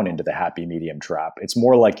fall down into the happy medium trap. It's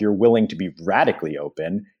more like you're willing to be radically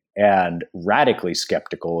open and radically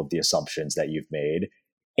skeptical of the assumptions that you've made,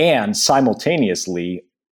 and simultaneously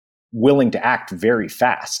willing to act very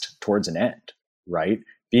fast towards an end, right?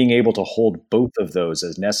 Being able to hold both of those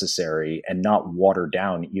as necessary and not water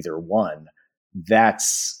down either one, that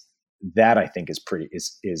I think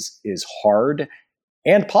is hard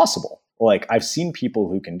and possible. Like, I've seen people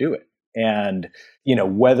who can do it. And,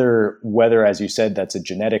 whether, as you said, that's a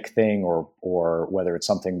genetic thing or whether it's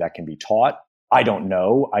something that can be taught, I don't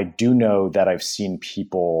know. I do know that I've seen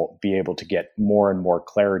people be able to get more and more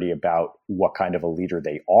clarity about what kind of a leader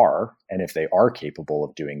they are, and if they are capable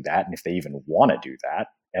of doing that, and if they even want to do that.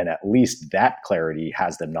 And at least that clarity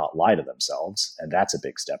has them not lie to themselves. And that's a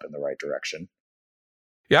big step in the right direction.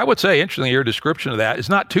 Yeah, I would say, interestingly, your description of that is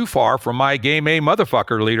not too far from my Gameb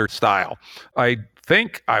motherfucker leader style. I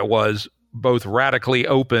think I was both radically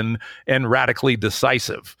open and radically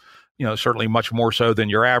decisive. Certainly much more so than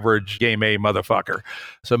your average Gameb motherfucker.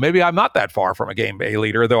 So maybe I'm not that far from a Gameb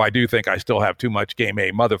leader, though I do think I still have too much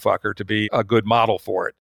Gameb motherfucker to be a good model for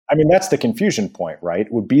it. I mean, that's the confusion point,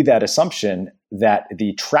 right? Would be that assumption that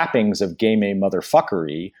the trappings of Gameb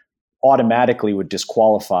motherfuckery automatically would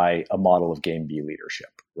disqualify a model of Gameb leadership,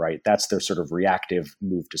 right? That's their sort of reactive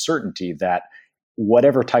move to certainty that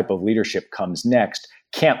whatever type of leadership comes next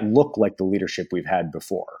can't look like the leadership we've had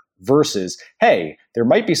before. Versus, hey, there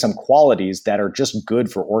might be some qualities that are just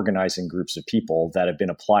good for organizing groups of people that have been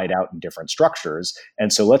applied out in different structures.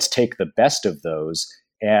 And so let's take the best of those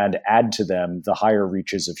and add to them the higher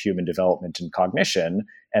reaches of human development and cognition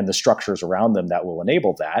and the structures around them that will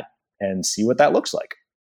enable that and see what that looks like.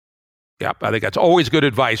 Yeah, I think that's always good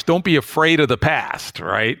advice. Don't be afraid of the past,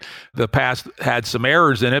 right? The past had some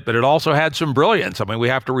errors in it, but it also had some brilliance. I mean, we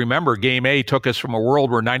have to remember Gameb took us from a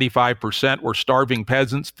world where 95% were starving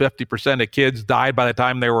peasants, 50% of kids died by the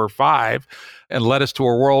time they were 5, and led us to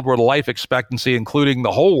a world where the life expectancy, including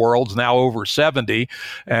the whole world, is now over 70,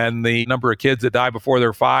 and the number of kids that die before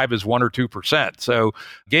they're 5 is 1 or 2%. So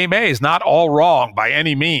Gameb is not all wrong by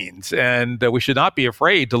any means, and we should not be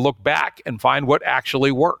afraid to look back and find what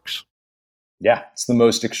actually works. Yeah, it's the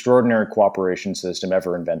most extraordinary cooperation system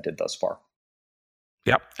ever invented thus far.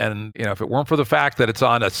 Yep. And, if it weren't for the fact that it's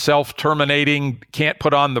on a self-terminating, can't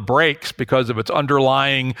put on the brakes because of its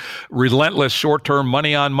underlying relentless short-term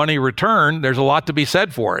money-on-money return, there's a lot to be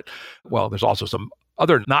said for it. Well, there's also some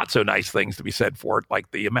other not so nice things to be said for it,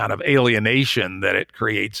 like the amount of alienation that it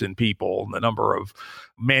creates in people and the number of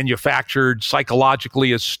manufactured,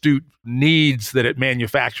 psychologically astute needs that it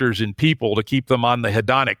manufactures in people to keep them on the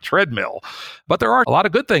hedonic treadmill. But there are a lot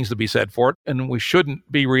of good things to be said for it, and we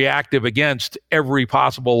shouldn't be reactive against every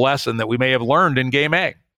possible lesson that we may have learned in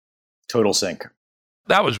Gameb. Total sync.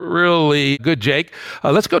 That was really good, Jake.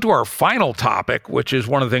 Let's go to our final topic, which is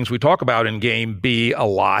one of the things we talk about in Gameb a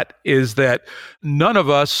lot, is that none of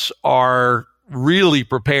us are really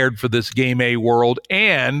prepared for this Gameb world,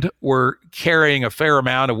 and we're carrying a fair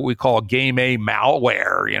amount of what we call Gameb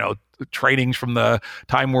malware, trainings from the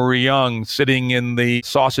time we were young, sitting in the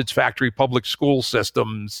sausage factory public school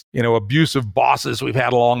systems, abusive bosses we've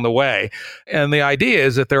had along the way. And the idea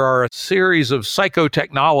is that there are a series of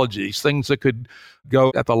psychotechnologies, things that could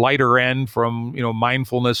go at the lighter end from,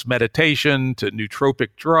 mindfulness meditation to nootropic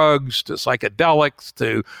drugs to psychedelics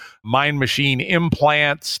to mind machine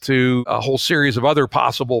implants to a whole series of other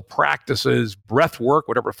possible practices, breath work,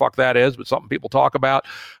 whatever the fuck that is, but something people talk about.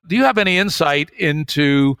 Do you have any insight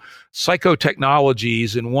into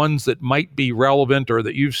psychotechnologies and ones that might be relevant or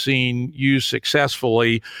that you've seen used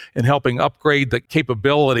successfully in helping upgrade the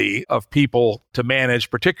capability of people to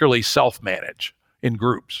manage, particularly self-manage in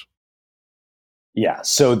groups? Yeah.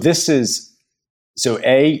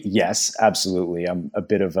 Yes, absolutely. I'm a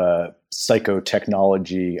bit of a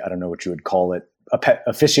psychotechnology, I don't know what you would call it,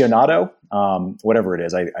 aficionado, whatever it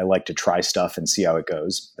is. I like to try stuff and see how it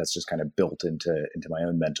goes. That's just kind of built into my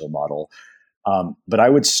own mental model. But I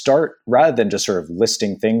would start, rather than just sort of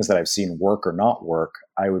listing things that I've seen work or not work,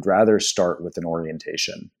 I would rather start with an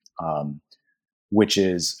orientation, which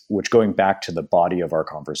going back to the body of our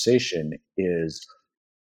conversation is,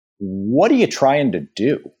 what are you trying to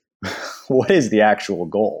do? What is the actual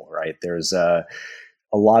goal, right? There's a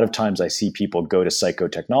lot of times I see people go to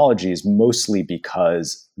psychotechnologies mostly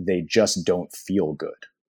because they just don't feel good,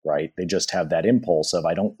 right? They just have that impulse of,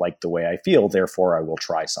 I don't like the way I feel, therefore I will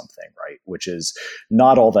try something, right? Which is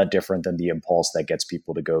not all that different than the impulse that gets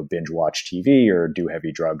people to go binge watch TV or do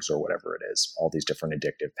heavy drugs or whatever it is, all these different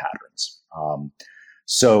addictive patterns.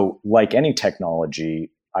 So like any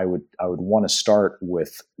technology, I would want to start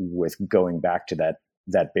with going back to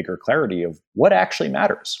that bigger clarity of what actually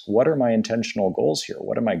matters. What are my intentional goals here?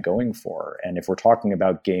 What am I going for? And if we're talking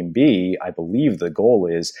about Gameb, I believe the goal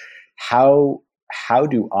is how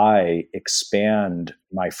do I expand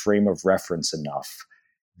my frame of reference enough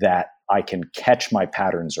that I can catch my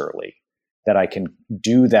patterns early, that I can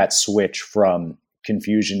do that switch from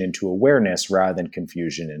confusion into awareness rather than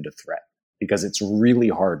confusion into threat, because it's really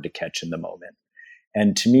hard to catch in the moment.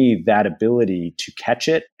 And to me, that ability to catch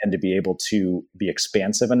it and to be able to be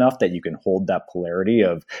expansive enough that you can hold that polarity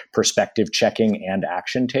of perspective checking and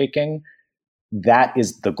action taking, that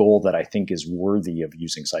is the goal that I think is worthy of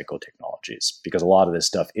using psychotechnologies, because a lot of this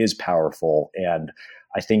stuff is powerful and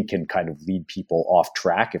I think can kind of lead people off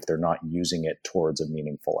track if they're not using it towards a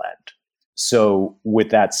meaningful end. So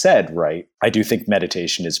with that said, right, I do think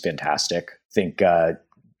meditation is fantastic. I think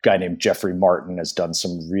guy named Jeffery has done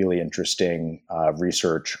some really interesting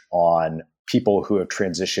research on people who have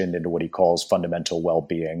transitioned into what he calls fundamental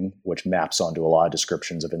well-being, which maps onto a lot of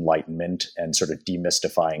descriptions of enlightenment, and sort of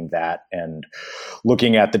demystifying that and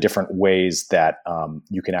looking at the different ways that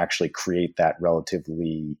you can actually create that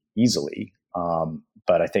relatively easily.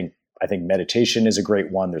 But I think meditation is a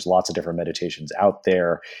great one. There's lots of different meditations out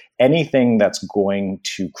there. Anything that's going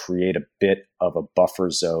to create a bit of a buffer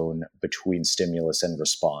zone between stimulus and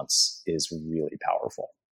response is really powerful.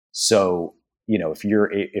 So,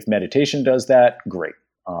 if meditation does that, great.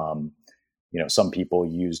 Some people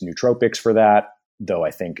use nootropics for that, though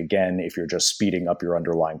I think, again, if you're just speeding up your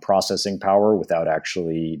underlying processing power without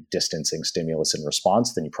actually distancing stimulus and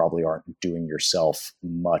response, then you probably aren't doing yourself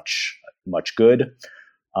much good.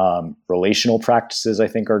 Relational practices, I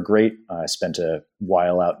think, are great. I spent a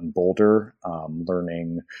while out in Boulder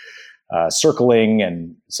learning circling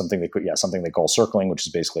and something they call circling, which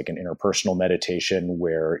is basically like an interpersonal meditation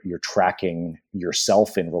where you're tracking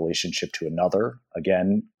yourself in relationship to another.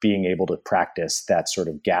 Again, being able to practice that sort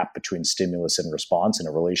of gap between stimulus and response in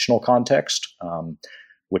a relational context,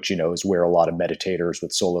 which, is where a lot of meditators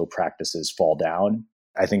with solo practices fall down.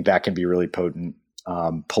 I think that can be really potent.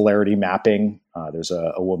 Polarity mapping. There's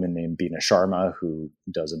a woman named Beena Sharma who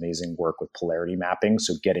does amazing work with polarity mapping.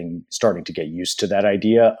 So starting to get used to that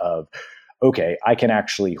idea of, okay, I can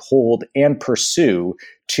actually hold and pursue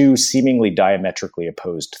two seemingly diametrically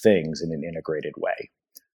opposed things in an integrated way.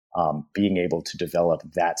 Being able to develop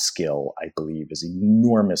that skill, I believe, is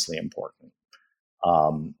enormously important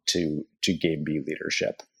to Gameb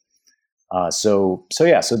leadership. So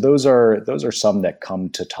those are some that come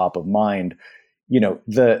to top of mind.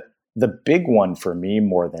 The big one for me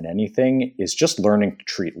more than anything is just learning to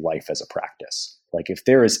treat life as a practice. Like if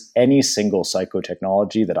there is any single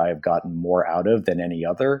psychotechnology that I have gotten more out of than any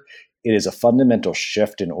other, it is a fundamental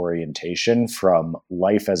shift in orientation from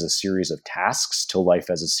life as a series of tasks to life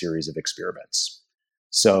as a series of experiments.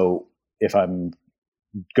 So if I'm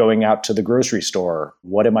going out to the grocery store,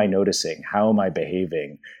 what am I noticing? How am I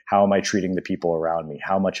behaving? How am I treating the people around me?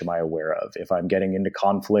 How much am I aware of? If I'm getting into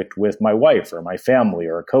conflict with my wife or my family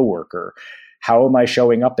or a coworker, how am I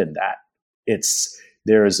showing up in that?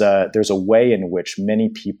 There's a way in which many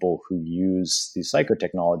people who use these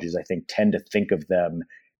psychotechnologies, I think, tend to think of them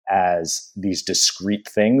as these discrete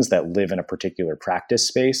things that live in a particular practice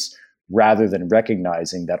space, rather than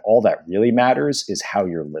recognizing that all that really matters is how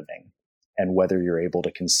you're living, and whether you're able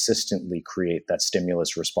to consistently create that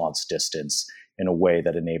stimulus response distance in a way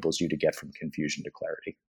that enables you to get from confusion to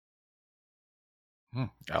clarity.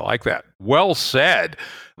 I like that. Well said.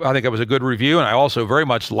 I think it was a good review. And I also very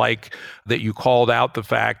much like that you called out the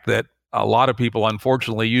fact that a lot of people,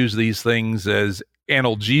 unfortunately, use these things as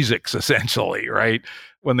analgesics, essentially, right?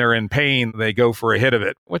 When they're in pain, they go for a hit of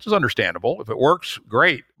it, which is understandable. If it works,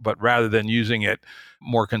 great. But rather than using it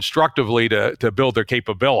more constructively to build their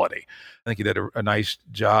capability. I think you did a nice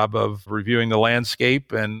job of reviewing the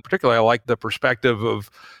landscape. And particularly, I like the perspective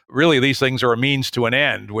of really these things are a means to an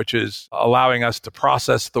end, which is allowing us to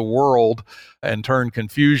process the world and turn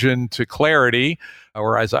confusion to clarity.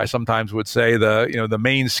 Or as I sometimes would say, the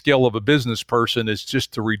main skill of a business person is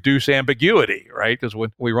just to reduce ambiguity, right? Because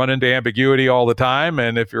when we run into ambiguity all the time,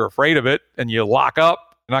 and if you're afraid of it and you lock up,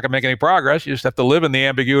 you're not going to make any progress. You just have to live in the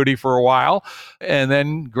ambiguity for a while and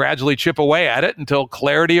then gradually chip away at it until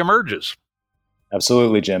clarity emerges.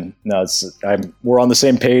 Absolutely, Jim. No, we're on the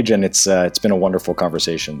same page, and it's been a wonderful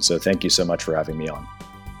conversation. So thank you so much for having me on.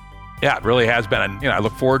 Yeah, it really has been. And I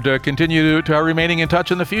look forward to continue to remaining in touch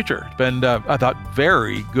in the future. It's been, I thought,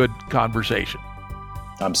 very good conversation.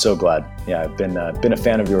 I'm so glad. Yeah, I've been a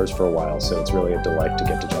fan of yours for a while, so it's really a delight to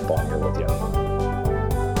get to jump on here with you.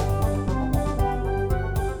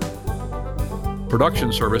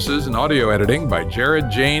 Production services and audio editing by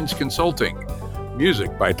Jared Janes Consulting.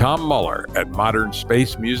 Music by Tom Muller at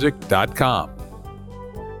modernspacemusic.com.